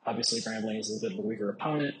 Obviously, Grambling is a bit of a weaker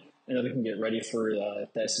opponent, and then we can get ready for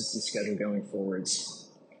the SEC schedule going forwards.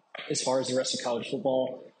 As far as the rest of college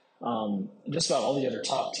football, just about all the other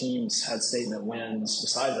top teams had statement wins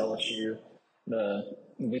besides LSU. The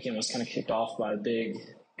weekend was kind of kicked off by a big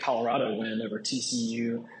Colorado win over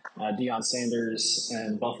TCU. Deion Sanders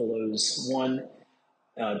and Buffaloes won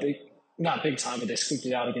not big time, but they squeaked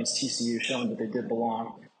it out against TCU, showing that they did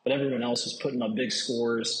belong. But everyone else was putting up big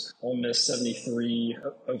scores. Ole Miss 73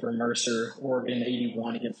 over Mercer, Oregon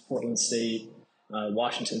 81 against Portland State,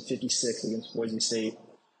 Washington 56 against Boise State.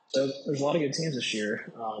 So there's a lot of good teams this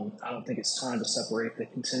year. I don't think it's time to separate the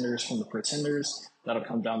contenders from the pretenders. That'll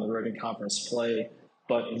come down the road in conference play.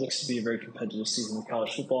 But it looks to be a very competitive season of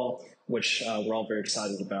college football, which we're all very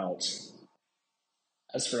excited about.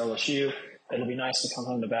 As for LSU, it'll be nice to come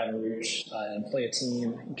home to Baton Rouge and play a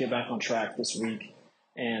team, get back on track this week,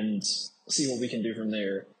 and see what we can do from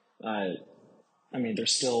there.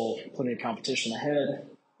 There's still plenty of competition ahead.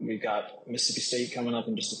 We've got Mississippi State coming up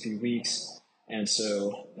in just a few weeks. And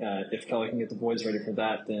so if Kelly can get the boys ready for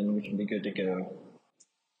that, then we can be good to go.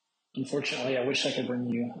 Unfortunately, I wish I could bring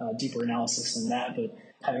you deeper analysis than that, but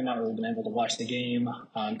having not really been able to watch the game,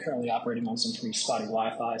 I'm currently operating on some pretty spotty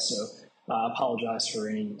Wi-Fi, so I apologize for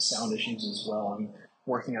any sound issues as well. I'm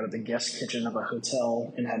working out of the guest kitchen of a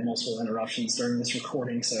hotel and had multiple interruptions during this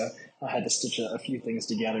recording, so I had to stitch a few things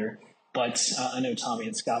together. But I know Tommy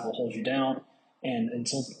and Scott will hold you down. And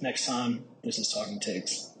until next time, this is Talking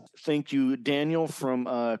Takes. Thank you, Daniel,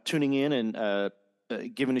 from tuning in and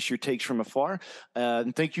giving us your takes from afar.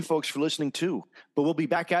 And thank you, folks, for listening, too. But we'll be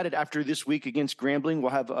back at it after this week against Grambling.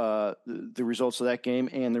 We'll have the results of that game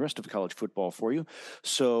and the rest of college football for you.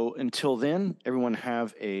 So until then, everyone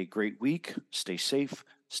have a great week. Stay safe,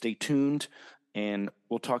 stay tuned, and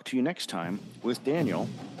we'll talk to you next time with Daniel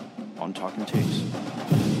on Talking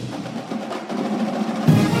Takes.